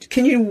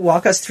you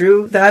walk us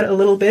through that a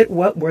little bit?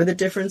 What were the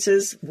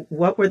differences?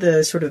 What were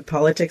the sort of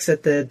politics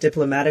at the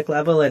diplomatic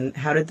level, and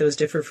how did those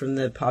differ from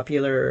the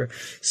popular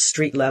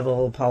street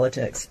level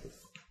politics?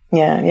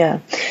 Yeah,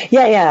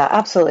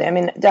 absolutely. I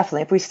mean,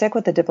 definitely. If we stick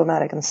with the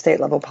diplomatic and state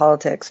level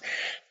politics,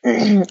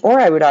 or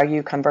I would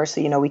argue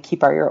conversely, we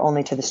keep our ear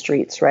only to the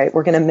streets, right?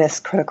 We're going to miss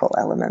critical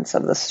elements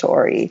of the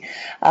story.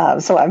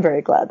 So I'm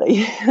very glad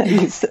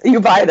that you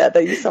buy that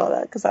you saw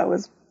that, because that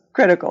was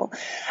critical.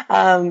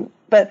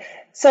 But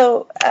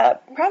so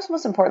perhaps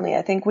most importantly,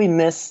 I think we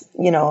miss,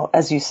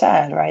 as you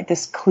said, right,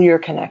 this clear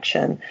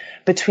connection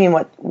between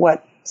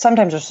what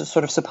sometimes are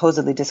sort of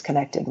supposedly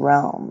disconnected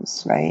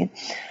realms, right?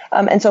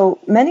 And so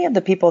many of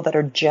the people that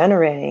are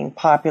generating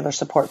popular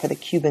support for the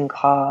Cuban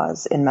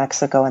cause in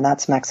Mexico, and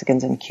that's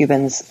Mexicans and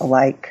Cubans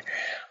alike,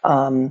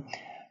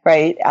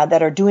 right,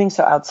 that are doing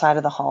so outside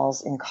of the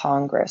halls in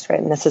Congress, right?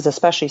 And this is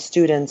especially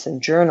students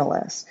and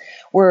journalists,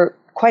 were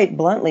quite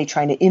bluntly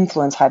trying to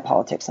influence high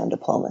politics and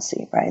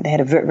diplomacy, right? They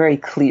had very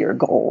clear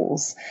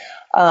goals.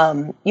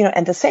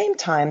 At the same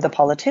time, the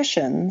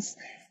politicians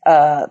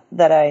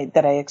that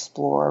I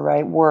explore,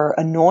 right, were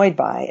annoyed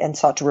by and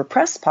sought to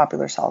repress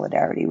popular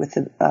solidarity with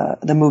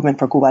the movement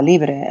for Cuba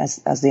Libre,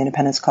 as the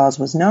independence cause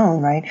was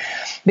known, right,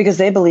 because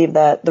they believed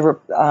that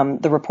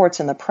the reports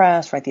in the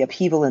press, right, the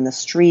upheaval in the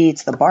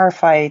streets, the bar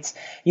fights,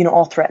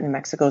 all threatened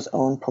Mexico's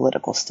own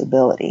political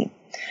stability.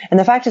 And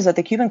the fact is that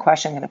the Cuban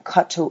question kind of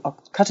cut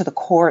to the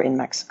core in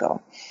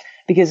Mexico,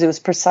 because it was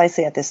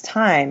precisely at this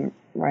time,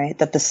 right,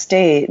 that the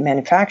state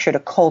manufactured a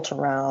cult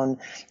around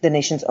the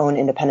nation's own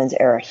independence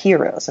era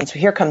heroes. And so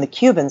here come the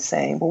Cubans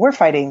saying, well, we're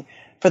fighting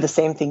for the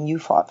same thing you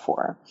fought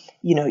for.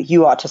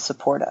 You ought to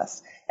support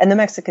us. And the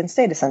Mexican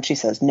state essentially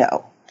says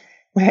no.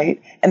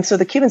 right? And so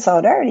the Cuban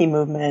Solidarity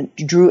Movement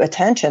drew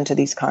attention to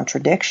these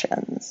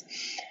contradictions.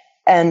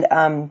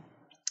 And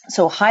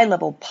so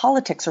high-level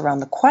politics around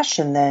the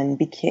question then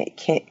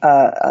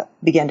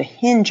began to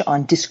hinge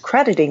on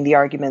discrediting the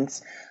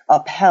arguments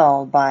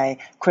upheld by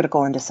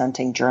critical and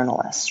dissenting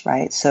journalists,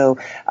 right? So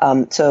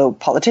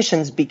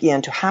politicians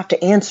began to have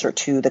to answer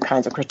to the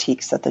kinds of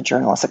critiques that the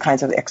journalists, the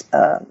kinds of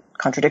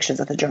contradictions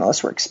that the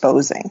journalists were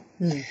exposing.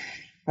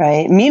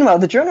 Right. Meanwhile,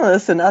 the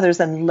journalists and others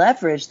then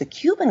leveraged the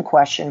Cuban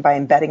question by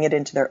embedding it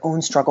into their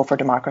own struggle for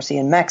democracy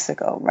in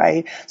Mexico.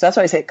 Right. So that's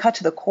why I say, cut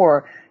to the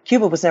core,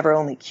 Cuba was never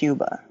only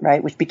Cuba,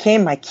 right, which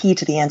became my key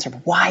to the answer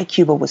of why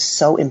Cuba was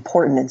so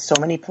important in so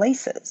many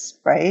places.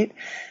 Right.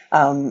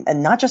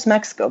 And not just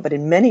Mexico, but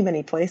in many,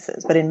 many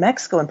places. But in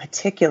Mexico in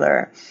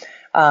particular,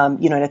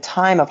 in a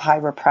time of high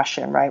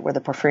repression, right, where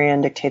the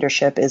Porfirian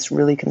dictatorship is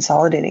really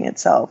consolidating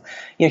itself,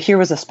 here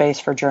was a space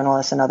for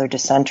journalists and other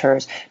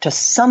dissenters to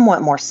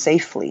somewhat more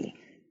safely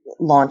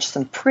launch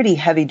some pretty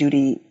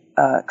heavy-duty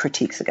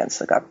critiques against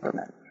the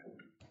government.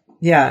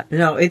 Yeah,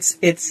 no, it's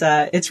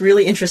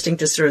really interesting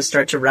to sort of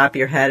start to wrap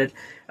your head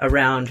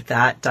around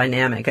that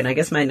dynamic. And I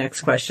guess my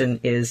next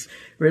question is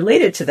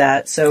related to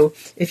that. So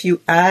if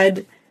you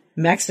add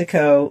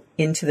Mexico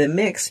into the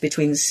mix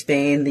between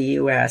Spain, the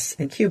U.S.,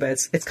 and Cuba,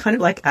 it's kind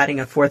of like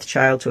adding a fourth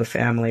child to a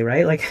family,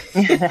 right? Like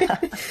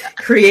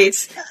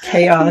creates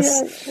chaos,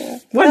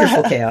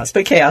 wonderful chaos,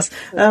 but chaos.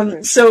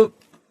 So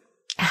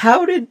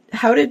how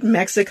did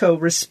Mexico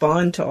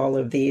respond to all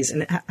of these,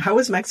 and how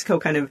was Mexico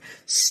kind of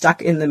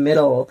stuck in the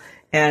middle?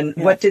 And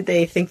what did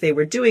they think they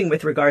were doing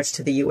with regards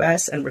to the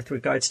U.S. and with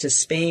regards to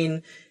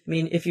Spain? I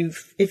mean, if you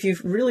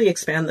really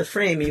expand the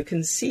frame, you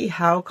can see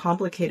how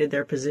complicated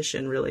their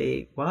position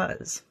really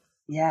was.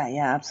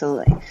 Yeah,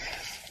 absolutely.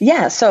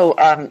 Yeah, so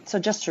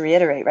just to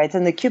reiterate, right?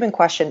 Then the Cuban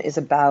question is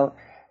about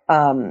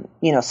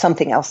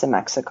something else in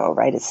Mexico,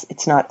 right?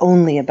 It's not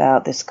only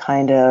about this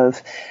kind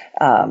of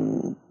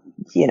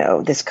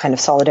this kind of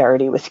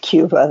solidarity with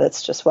Cuba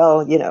that's just,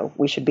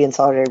 we should be in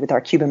solidarity with our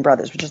Cuban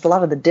brothers, which is a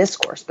lot of the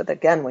discourse. But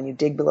again, when you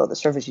dig below the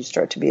surface, you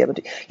start to be able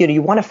to,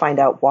 you want to find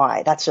out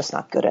why. That's just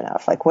not good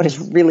enough. Like, what is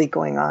really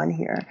going on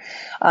here?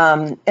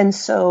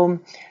 So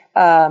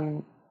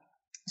again,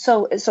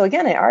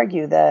 I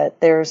argue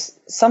that there's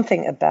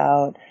something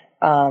about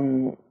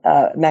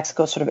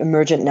Mexico's sort of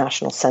emergent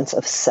national sense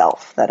of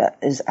self that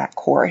is at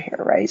core here,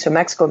 right? So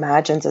Mexico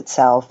imagines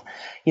itself,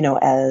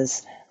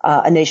 as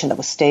a nation that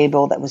was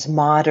stable, that was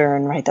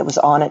modern, right, that was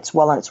on its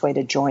way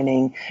to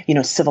joining,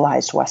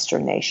 civilized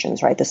Western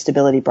nations, right? The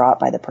stability brought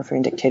by the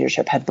Porfirian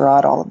dictatorship had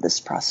brought all of this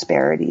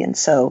prosperity. And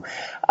so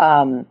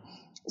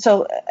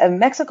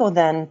Mexico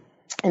then,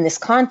 in this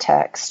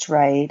context,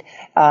 right,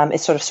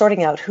 is sort of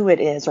sorting out who it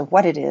is or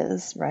what it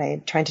is,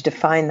 right, trying to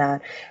define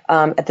that.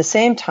 At the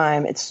same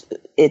time, it's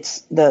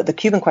the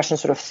Cuban question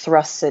sort of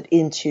thrusts it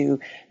into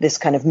this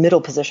kind of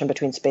middle position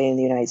between Spain and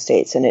the United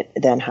States, and it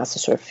then has to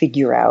sort of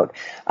figure out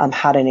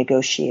how to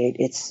negotiate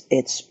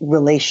its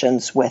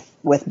relations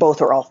with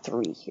both or all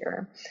three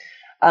here.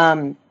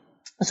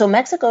 So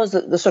Mexico's,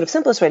 the sort of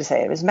simplest way to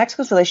say it is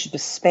Mexico's relationship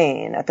with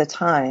Spain at the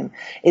time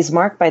is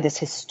marked by this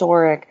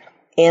historic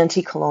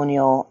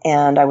anti-colonial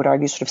and I would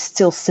argue sort of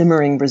still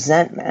simmering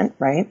resentment,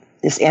 right?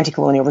 This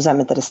anti-colonial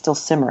resentment that is still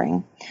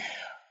simmering,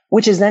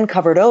 which is then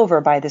covered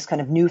over by this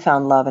kind of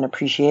newfound love and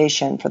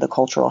appreciation for the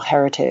cultural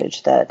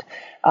heritage that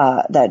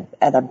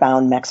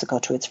bound Mexico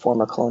to its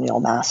former colonial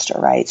master,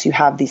 right? So you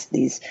have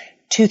these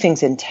two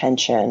things in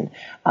tension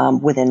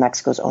within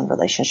Mexico's own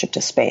relationship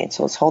to Spain.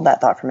 So let's hold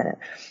that thought for a minute.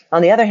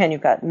 On the other hand,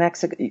 you've got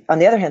Mexico. On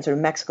the other hand, sort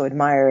of Mexico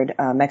admired,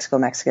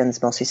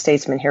 Mexicans, mostly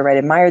statesmen here, right,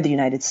 admired the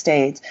United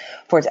States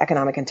for its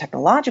economic and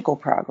technological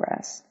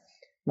progress,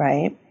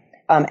 right,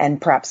 and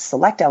perhaps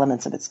select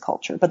elements of its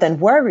culture, but then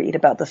worried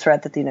about the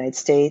threat that the United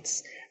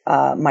States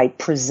might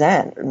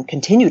present and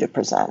continue to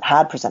present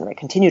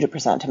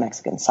to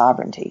Mexican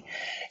sovereignty.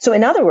 So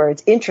in other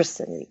words,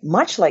 interestingly,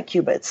 much like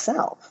Cuba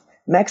itself,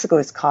 Mexico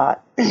is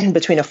caught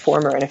between a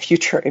former and a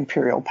future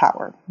imperial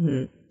power.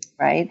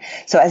 Right?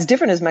 So as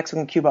different as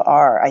Mexico and Cuba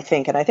are, I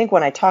think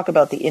when I talk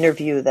about the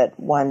interview that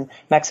one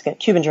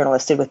Cuban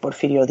journalist did with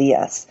Porfirio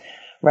Diaz,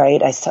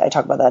 right? I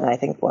talk about that in, I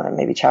think,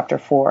 maybe chapter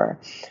 4,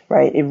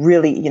 right? It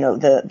really,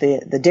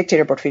 the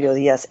dictator Porfirio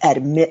Diaz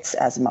admits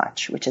as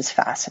much, which is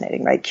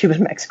fascinating, right? Cuba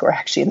and Mexico are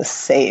actually in the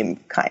same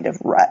kind of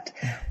rut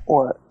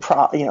or,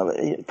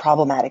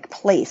 problematic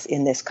place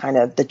in this kind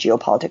of the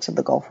geopolitics of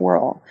the Gulf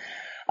world.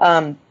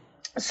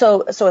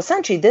 So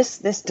essentially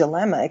this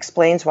dilemma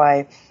explains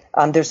why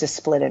there's this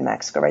split in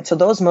Mexico, right? So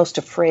those most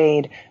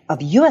afraid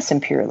of U.S.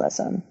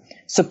 imperialism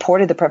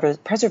supported the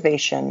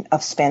preservation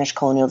of Spanish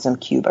colonialism in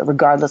Cuba,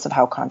 regardless of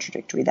how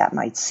contradictory that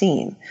might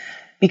seem,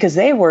 because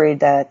they worried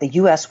that the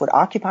U.S. would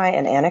occupy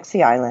and annex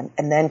the island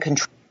and then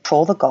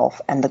control the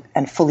Gulf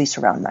and fully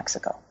surround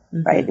Mexico.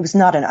 Mm-hmm. Right? It was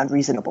not an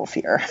unreasonable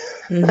fear.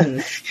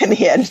 Mm-hmm. In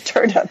the end, it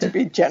turned out to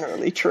be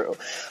generally true.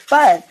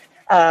 But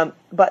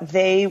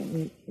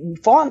they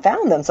found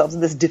themselves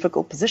in this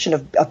difficult position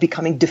of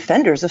becoming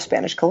defenders of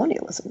Spanish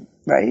colonialism,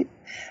 right?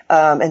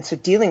 And so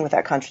dealing with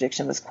that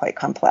contradiction was quite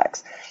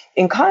complex.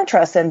 In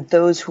contrast, then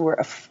those who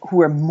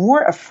were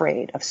more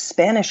afraid of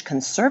Spanish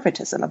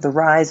conservatism, of the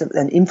rise of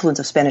and influence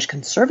of Spanish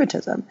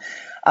conservatism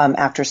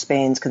after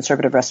Spain's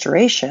conservative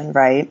restoration,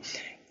 right,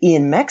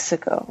 in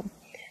Mexico,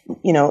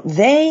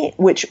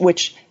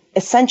 which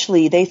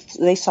essentially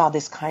they saw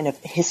this kind of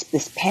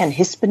this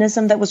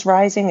pan-Hispanism that was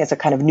rising as a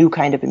kind of new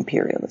kind of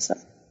imperialism,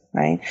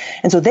 right?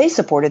 And so they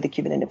supported the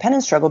Cuban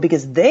independence struggle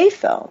because they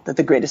felt that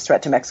the greatest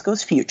threat to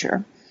Mexico's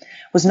future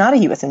was not a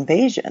U.S.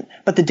 invasion,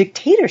 but the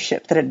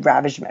dictatorship that had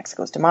ravaged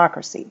Mexico's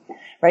democracy,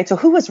 right? So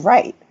who was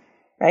right,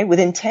 right?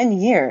 Within 10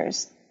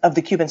 years of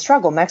the Cuban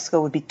struggle,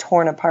 Mexico would be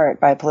torn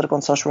apart by a political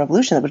and social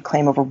revolution that would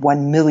claim over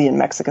 1 million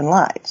Mexican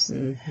lives,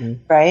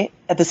 right?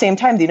 At the same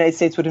time, the United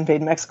States would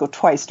invade Mexico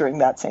twice during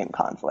that same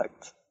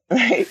conflict.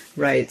 Right.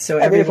 Right. So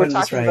everyone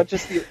was right. About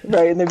just in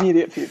the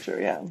immediate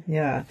future. Yeah.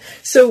 Yeah.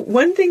 So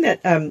one thing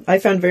that I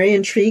found very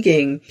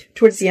intriguing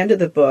towards the end of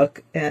the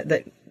book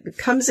that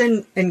comes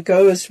in and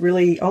goes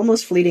really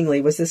almost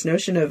fleetingly was this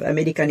notion of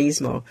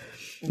Americanismo,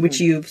 which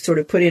you sort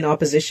of put in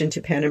opposition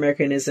to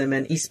Pan-Americanism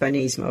and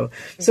Hispanismo.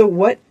 So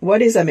what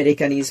is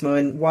Americanismo,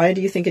 and why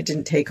do you think it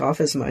didn't take off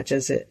as much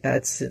as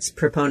its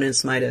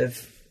proponents might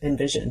have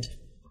envisioned?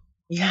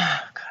 Yeah.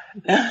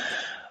 God.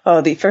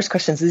 Oh, the first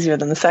question is easier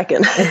than the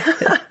second.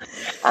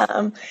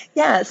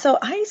 So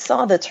I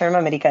saw the term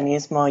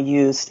Americanismo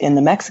used in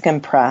the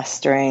Mexican press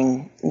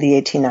during the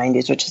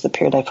 1890s, which is the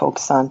period I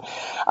focus on.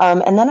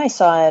 And then I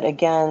saw it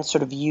again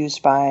sort of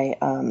used by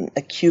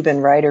a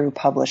Cuban writer who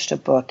published a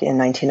book in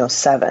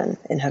 1907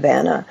 in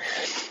Havana.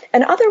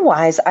 And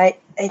otherwise, I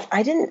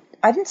didn't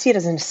see it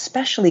as an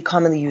especially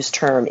commonly used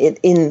term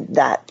in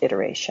that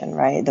iteration,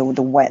 right? The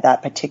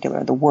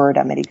word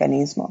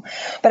Americanismo.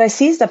 But I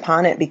seized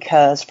upon it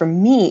because for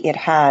me, it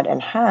had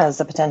and has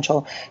the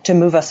potential to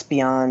move us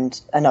beyond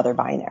another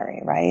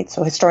binary, right?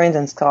 So historians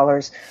and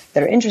scholars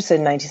that are interested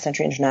in 19th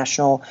century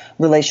international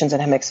relations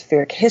and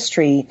hemispheric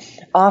history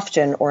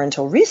often, or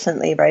until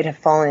recently, right, have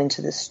fallen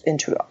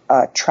into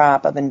a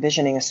trap of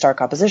envisioning a stark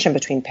opposition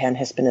between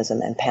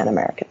Pan-Hispanism and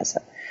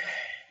Pan-Americanism.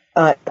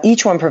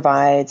 Each one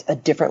provides a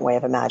different way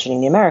of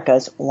imagining the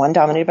Americas, one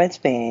dominated by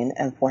Spain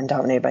and one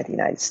dominated by the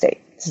United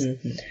States.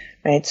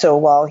 Right? So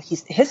while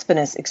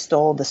Hispanists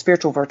extolled the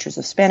spiritual virtues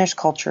of Spanish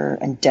culture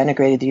and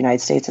denigrated the United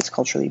States as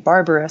culturally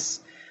barbarous,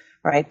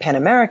 right,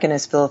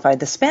 Pan-Americanists vilified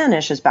the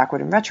Spanish as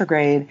backward and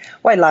retrograde,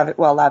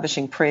 while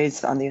lavishing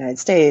praise on the United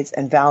States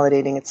and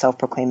validating its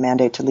self-proclaimed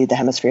mandate to lead the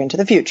hemisphere into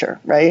the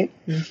future, right?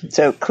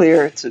 So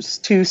clear, it's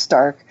just two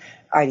stark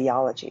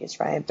ideologies,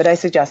 right? But I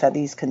suggest that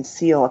these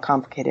conceal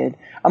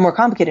a more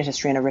complicated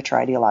history and a richer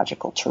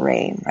ideological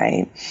terrain,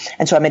 right?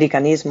 And so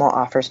Americanismo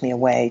offers me a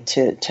way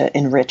to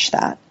enrich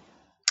that.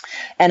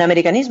 And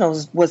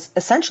Americanismo was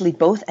essentially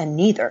both and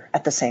neither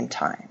at the same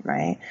time,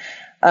 right?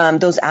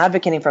 Those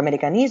advocating for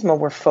Americanismo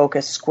were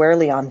focused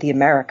squarely on the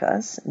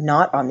Americas,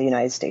 not on the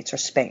United States or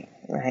Spain,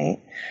 right?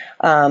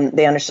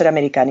 They understood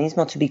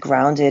Americanismo to be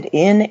grounded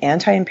in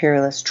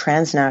anti-imperialist,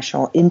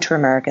 transnational,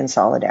 inter-American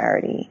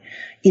solidarity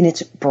in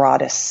its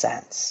broadest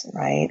sense,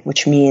 right?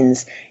 Which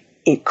means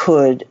it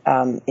could,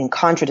 in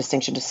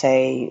contradistinction to,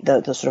 say,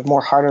 the sort of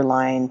more harder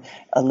line,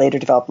 later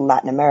developed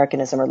Latin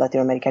Americanism or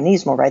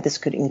Latinoamericanismo, right? This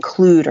could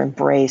include or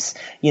embrace,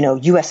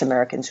 U.S.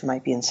 Americans who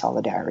might be in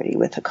solidarity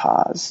with the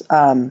cause.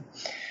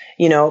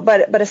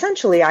 But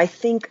essentially, I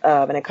think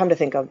of, and I come to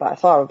think of, I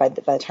thought by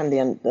the time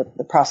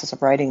the process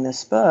of writing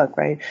this book,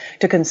 right,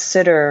 to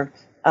consider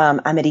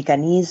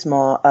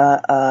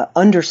Americanismo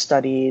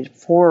understudied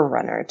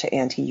forerunner to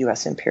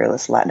anti-U.S.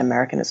 imperialist Latin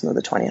Americanism of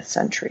the 20th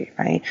century,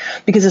 right?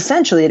 Because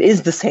essentially it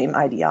is the same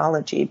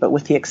ideology, but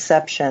with the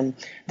exception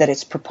that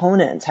its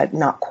proponents had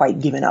not quite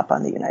given up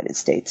on the United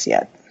States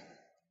yet.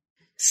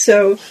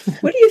 So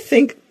what do you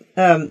think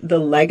the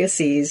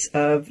legacies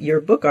of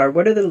your book are?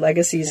 What are the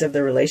legacies of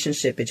the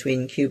relationship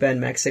between Cuba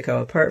and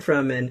Mexico, apart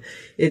from, and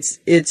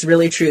it's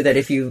really true that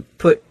if you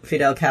put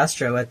Fidel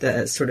Castro at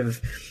the sort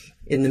of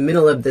in the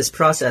middle of this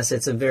process,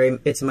 it's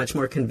a much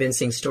more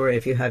convincing story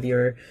if you have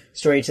your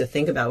story to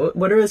think about.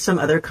 What are some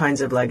other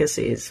kinds of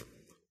legacies?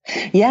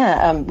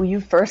 Yeah, well, you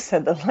first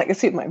said the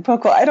legacy of my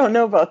book. Well, I don't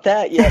know about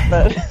that yet,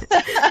 but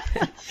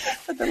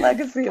but the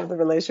legacy of the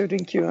relationship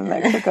between Cuba and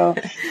Mexico.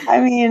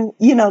 I mean,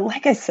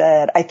 like I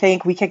said, I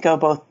think we could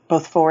go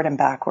both forward and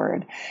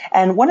backward.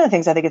 And one of the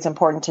things I think it's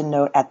important to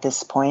note at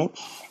this point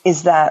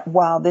is that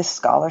while this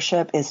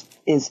scholarship is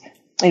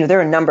there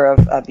are a number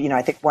of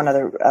I think one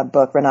other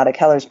book, Renata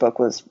Keller's book,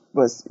 was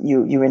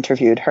you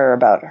interviewed her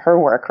about her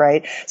work,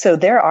 right? So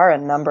there are a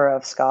number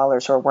of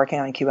scholars who are working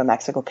on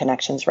Cuba-Mexico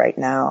connections right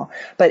now.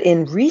 But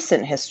in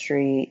recent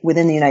history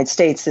within the United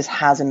States, this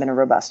hasn't been a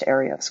robust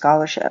area of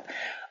scholarship.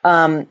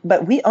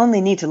 But we only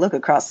need to look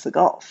across the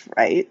Gulf,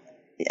 right?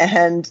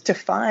 And to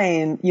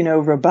find,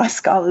 robust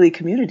scholarly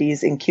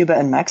communities in Cuba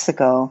and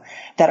Mexico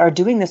that are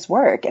doing this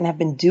work and have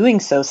been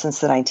doing so since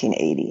the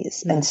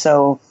 1980s. And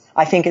so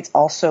I think it's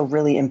also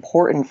really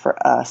important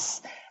for us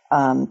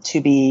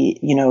to be,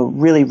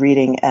 really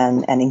reading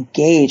and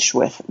engaged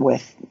with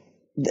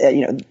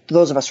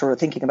those of us who are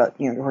thinking about,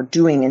 who are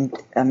doing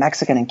in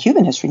Mexican and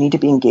Cuban history need to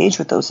be engaged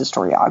with those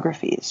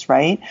historiographies,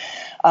 right?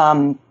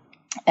 And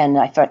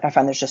I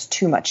find there's just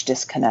too much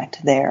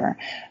disconnect there.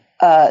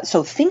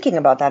 So thinking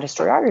about that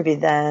historiography,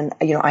 then,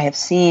 I have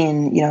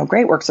seen,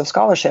 great works of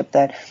scholarship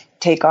that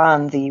take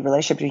on the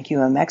relationship between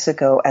Cuba and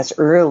Mexico as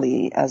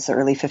early as the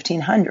early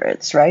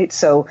 1500s, right?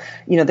 So,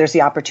 there's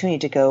the opportunity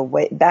to go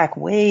way back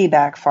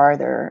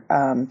farther,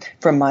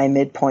 from my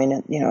midpoint,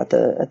 in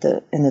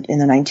the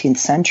 19th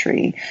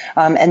century.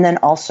 And then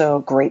also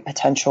great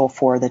potential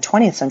for the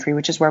 20th century,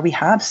 which is where we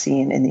have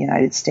seen in the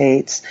United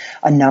States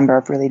a number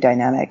of really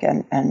dynamic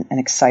and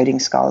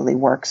exciting scholarly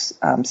works,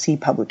 see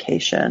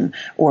publication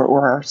or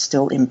are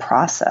still in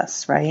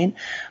process, right?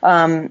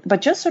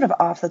 But just sort of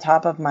off the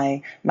top of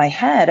my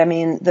head, I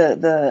mean,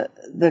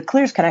 the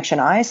clearest connection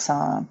I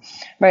saw,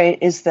 right,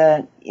 is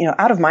that,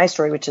 out of my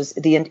story, which is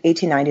the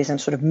 1890s and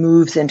sort of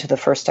moves into the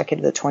first decade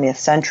of the 20th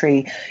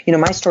century,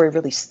 my story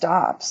really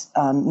stops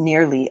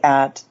nearly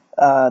at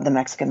the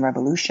Mexican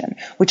Revolution,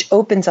 which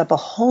opens up a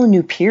whole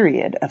new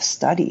period of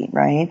study,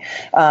 right?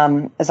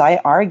 As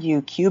I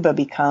argue, Cuba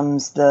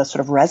becomes the sort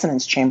of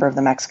resonance chamber of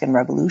the Mexican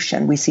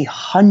Revolution. We see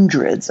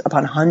hundreds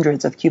upon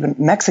hundreds of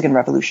Mexican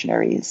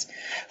revolutionaries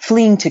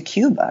fleeing to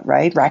Cuba,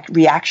 right?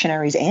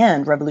 Reactionaries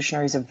and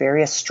revolutionaries of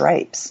various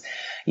stripes.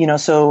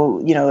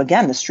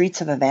 Again, the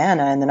streets of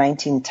Havana in the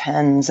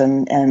 1910s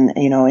and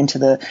into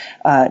the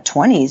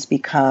 20s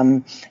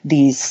become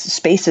these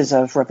spaces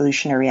of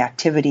revolutionary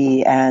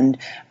activity and,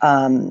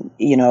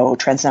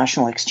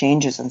 transnational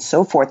exchanges and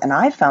so forth. And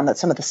I found that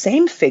some of the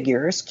same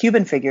figures,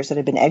 Cuban figures that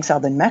had been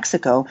exiled in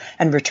Mexico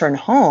and returned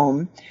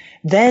home,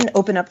 then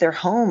open up their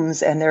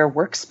homes and their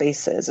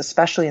workspaces,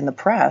 especially in the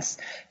press,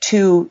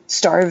 to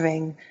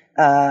starving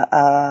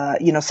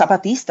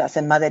Zapatistas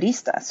and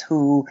Maderistas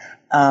who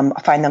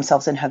find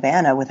themselves in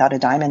Havana without a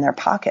dime in their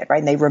pocket, right?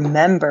 And they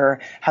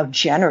remember how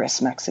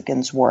generous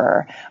Mexicans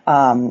were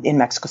in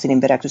Mexico City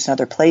and Veracruz and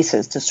other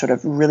places to sort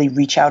of really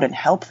reach out and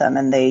help them.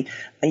 And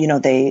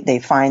they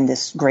find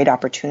this great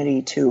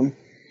opportunity to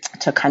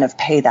kind of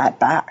pay that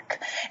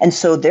back. And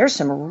so there's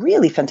some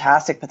really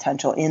fantastic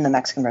potential in the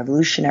Mexican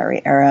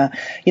Revolutionary era.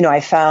 I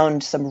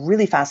found some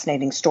really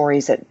fascinating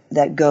stories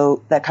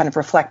that kind of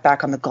reflect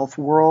back on the Gulf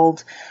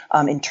world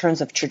in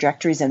terms of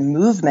trajectories and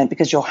movement,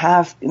 because you'll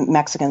have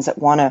Mexicans that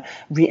want to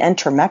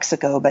re-enter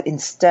Mexico, but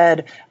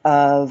instead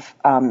of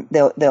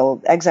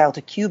they'll exile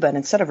to Cuba, and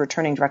instead of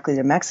returning directly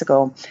to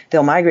Mexico,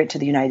 they'll migrate to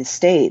the United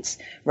States,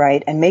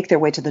 right, and make their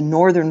way to the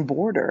northern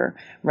border,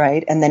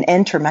 right, and then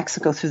enter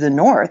Mexico through the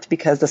north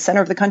because the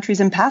center of the country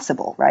is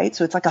impassable, right?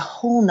 So it's like a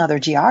whole nother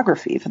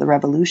geography for the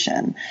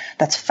revolution.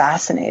 That's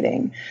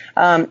fascinating.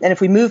 And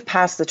if we move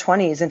past the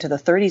 20s into the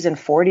 30s and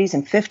 40s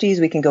and 50s,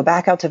 we can go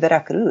back out to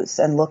Veracruz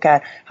and look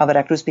at how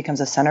Veracruz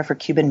becomes a center for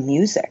Cuban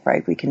music,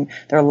 right? There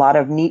are a lot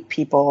of neat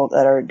people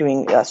that are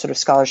doing sort of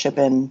scholarship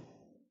in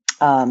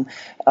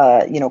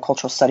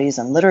cultural studies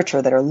and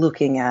literature that are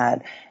looking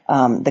at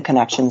the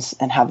connections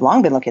and have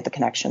long been looking at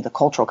the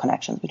cultural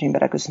connections between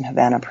Veracruz and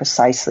Havana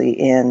precisely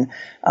in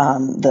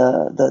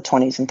the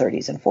 20s and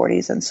 30s and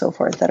 40s and so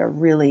forth that are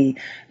really,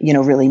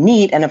 really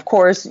neat. And of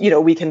course,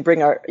 we can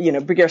bring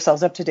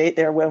ourselves up to date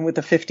there with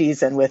the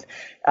 50s and with,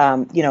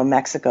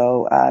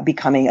 Mexico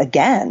becoming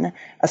again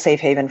a safe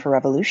haven for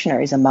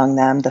revolutionaries, among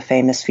them the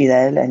famous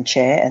Fidel and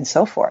Che and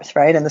so forth,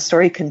 right? And the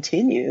story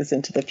continues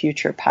into the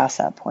future past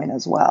that point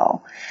as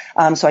well.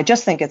 So I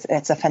just think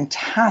it's a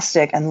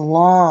fantastic and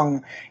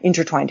long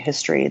intertwined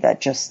history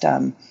that just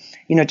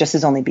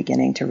is only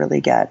beginning to really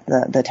get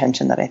the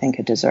attention that I think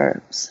it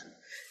deserves.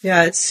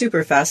 Yeah, it's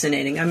super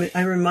fascinating.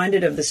 I'm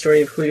reminded of the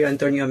story of Julio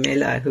Antonio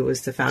Mela, who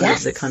was the founder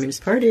of the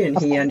Communist Party, and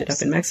he ended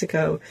up in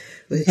Mexico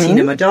with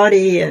Tina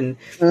Modotti and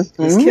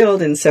was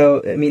killed. And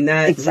so, I mean,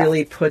 that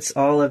really puts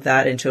all of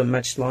that into a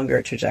much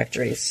longer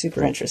trajectory. It's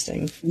super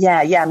interesting. Yeah,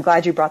 I'm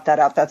glad you brought that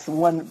up. That's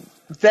one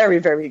very,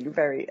 very,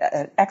 very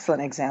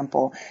excellent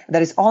example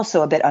that is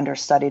also a bit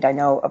understudied. I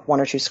know of one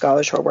or two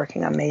scholars who are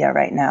working on Mella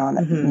right now and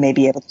that may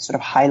be able to sort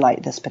of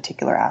highlight this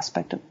particular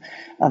aspect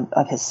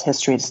of his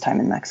history, his time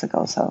in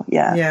Mexico. So,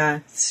 yeah. Yeah,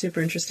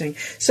 super interesting.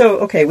 So,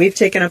 okay, we've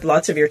taken up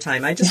lots of your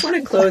time. I just want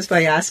to close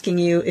by asking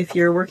you if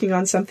you're working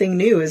on something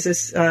new. Is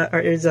this,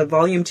 is a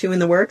volume 2 in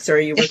the works, or are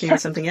you working on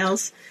something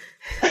else?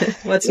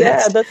 What's next?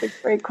 Yeah, that's a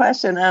great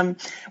question.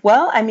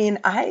 Well, I mean,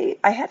 I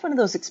had one of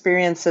those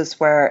experiences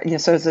where,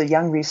 so as a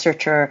young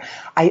researcher,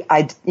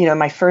 I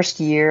my first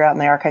year out in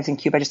the archives in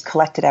Cuba, I just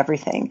collected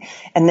everything.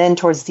 And then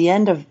towards the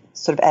end of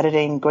sort of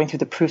editing, going through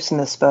the proofs in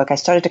this book, I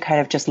started to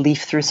kind of just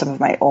leaf through some of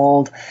my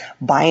old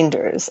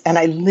binders. And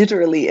I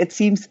literally, it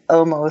seems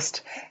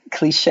almost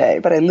cliche,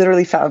 but I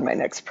literally found my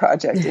next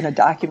project in a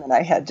document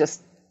I had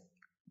just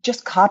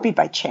copied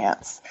by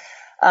chance.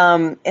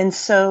 And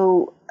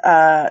so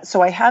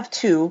I have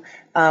two,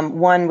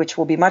 one which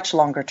will be much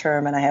longer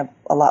term and I have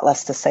a lot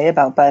less to say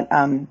about,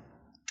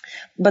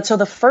 but so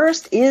the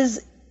first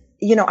is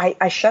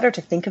I shudder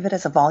to think of it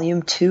as a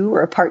volume 2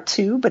 or a part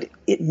 2, but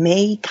it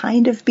may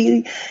kind of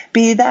be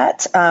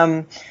that.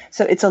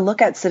 So it's a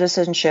look at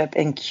citizenship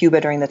in Cuba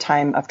during the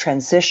time of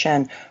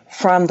transition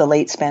from the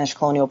late Spanish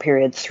colonial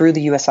period through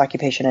the U.S.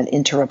 occupation and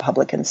into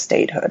Republican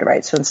statehood,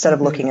 right? So instead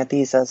of looking at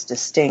these as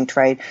distinct,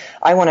 right,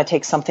 I want to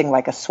take something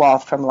like a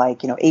swath from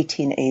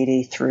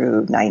 1880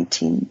 through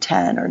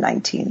 1910 or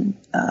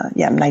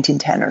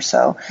 1910 or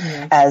so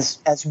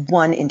as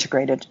one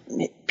integrated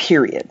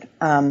period.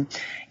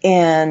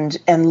 And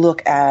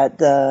look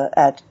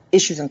at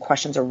issues and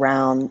questions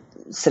around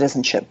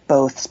citizenship,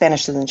 both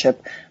Spanish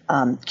citizenship,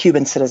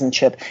 Cuban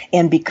citizenship,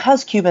 and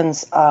because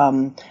Cubans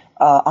on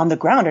the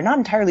ground are not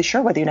entirely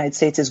sure whether the United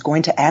States is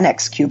going to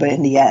annex Cuba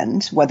in the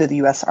end, whether the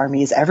U.S.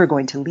 Army is ever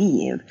going to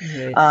leave.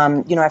 Right.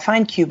 I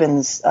find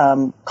Cubans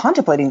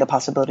contemplating the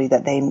possibility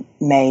that they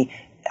may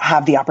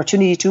have the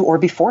opportunity to or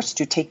be forced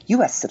to take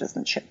U.S.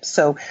 citizenship.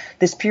 So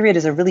this period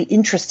is a really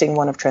interesting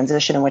one of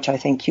transition in which I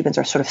think Cubans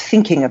are sort of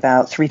thinking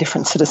about 3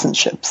 different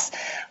citizenships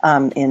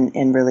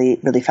in really,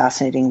 really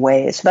fascinating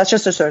ways. So that's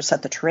just to sort of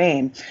set the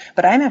terrain.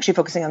 But I'm actually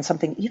focusing on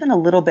something even a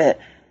little bit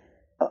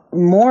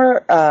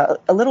more,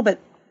 a little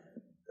bit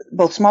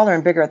both smaller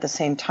and bigger at the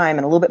same time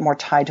and a little bit more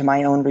tied to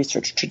my own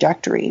research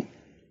trajectory,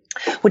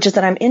 which is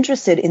that I'm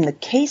interested in the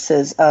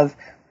cases of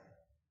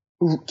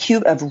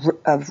Cuban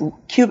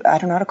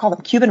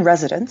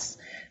residents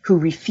who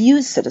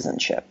refuse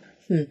citizenship.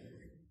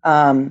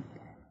 And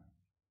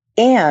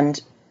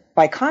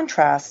by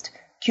contrast,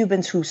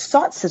 Cubans who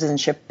sought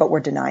citizenship but were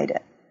denied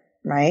it,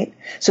 right?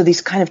 So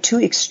these kind of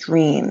 2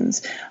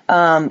 extremes.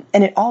 And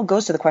it all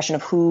goes to the question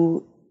of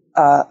who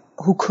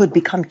could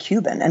become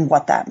Cuban and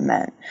what that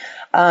meant.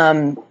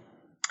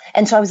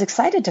 And so I was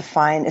excited to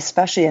find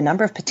especially a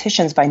number of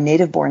petitions by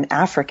native-born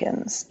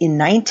Africans in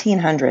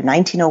 1900,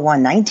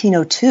 1901,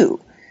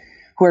 1902,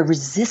 who are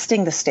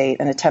resisting the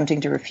state and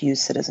attempting to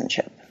refuse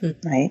citizenship,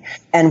 right?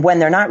 And when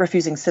they're not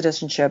refusing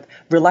citizenship,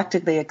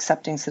 reluctantly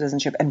accepting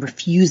citizenship and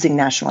refusing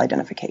national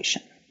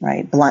identification,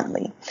 right?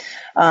 Bluntly.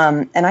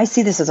 And I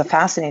see this as a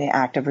fascinating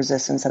act of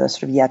resistance that is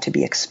sort of yet to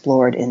be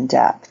explored in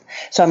depth.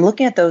 So I'm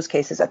looking at those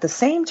cases. At the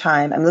same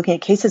time, I'm looking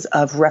at cases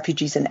of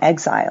refugees and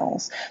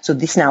exiles. So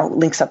this now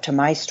links up to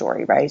my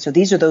story, right? So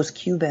these are those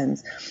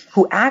Cubans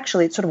who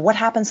actually, it's sort of what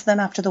happens to them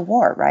after the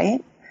war,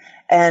 right?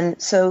 And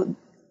so,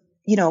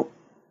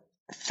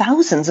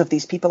 thousands of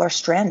these people are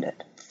stranded.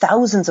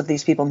 Thousands of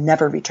these people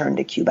never returned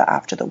to Cuba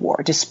after the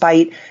war,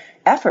 despite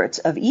efforts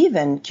of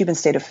even Cuban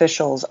state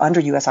officials under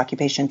U.S.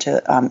 occupation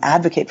to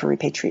advocate for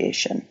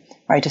repatriation,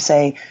 right? To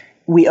say,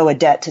 we owe a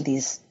debt to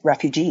these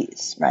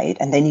refugees, right?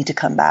 And they need to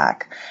come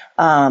back.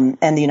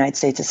 And the United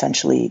States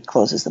essentially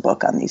closes the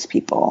book on these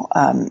people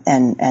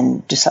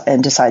and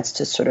decides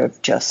to sort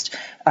of just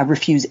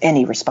refuse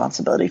any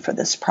responsibility for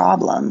this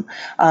problem.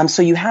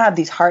 So you have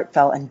these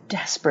heartfelt and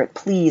desperate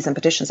pleas and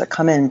petitions that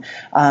come in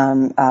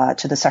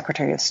to the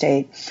Secretary of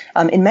State.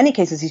 In many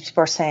cases, these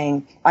people are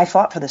saying, I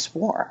fought for this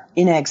war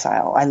in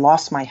exile. I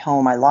lost my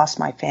home. I lost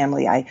my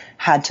family. I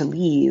had to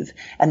leave.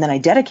 And then I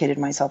dedicated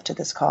myself to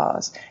this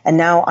cause. And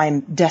now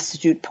I'm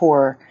destitute,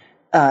 poor.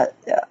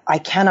 I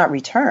cannot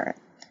return.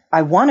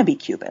 I want to be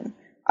Cuban.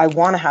 I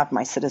want to have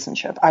my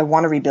citizenship. I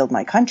want to rebuild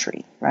my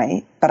country,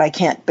 right? But I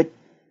can't, but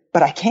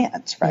I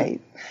can't,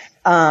 right?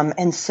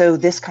 And so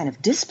this kind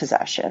of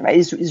dispossession, right,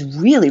 is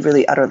really,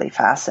 really utterly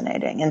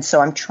fascinating. And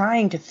so I'm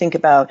trying to think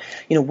about,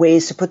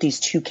 ways to put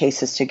these 2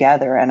 cases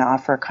together and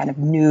offer kind of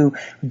new,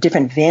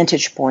 different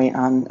vantage point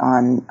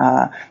on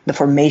the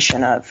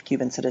formation of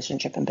Cuban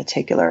citizenship in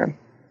particular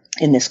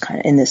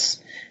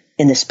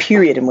in this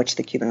period in which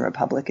the Cuban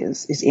Republic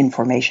is in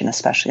formation,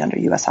 especially under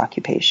U.S.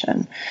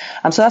 occupation.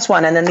 So that's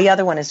one. And then the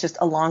other one is just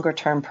a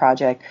longer-term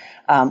project,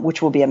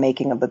 which will be a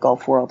making of the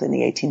Gulf world in the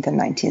 18th and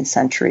 19th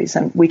centuries.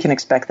 And we can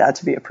expect that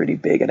to be a pretty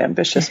big and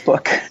ambitious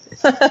book.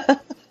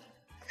 But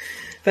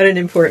an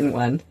important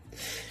one.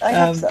 I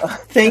hope so.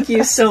 Thank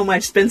you so much.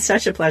 It's been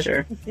such a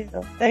pleasure.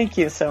 Thank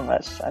you so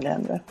much,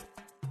 Alejandra.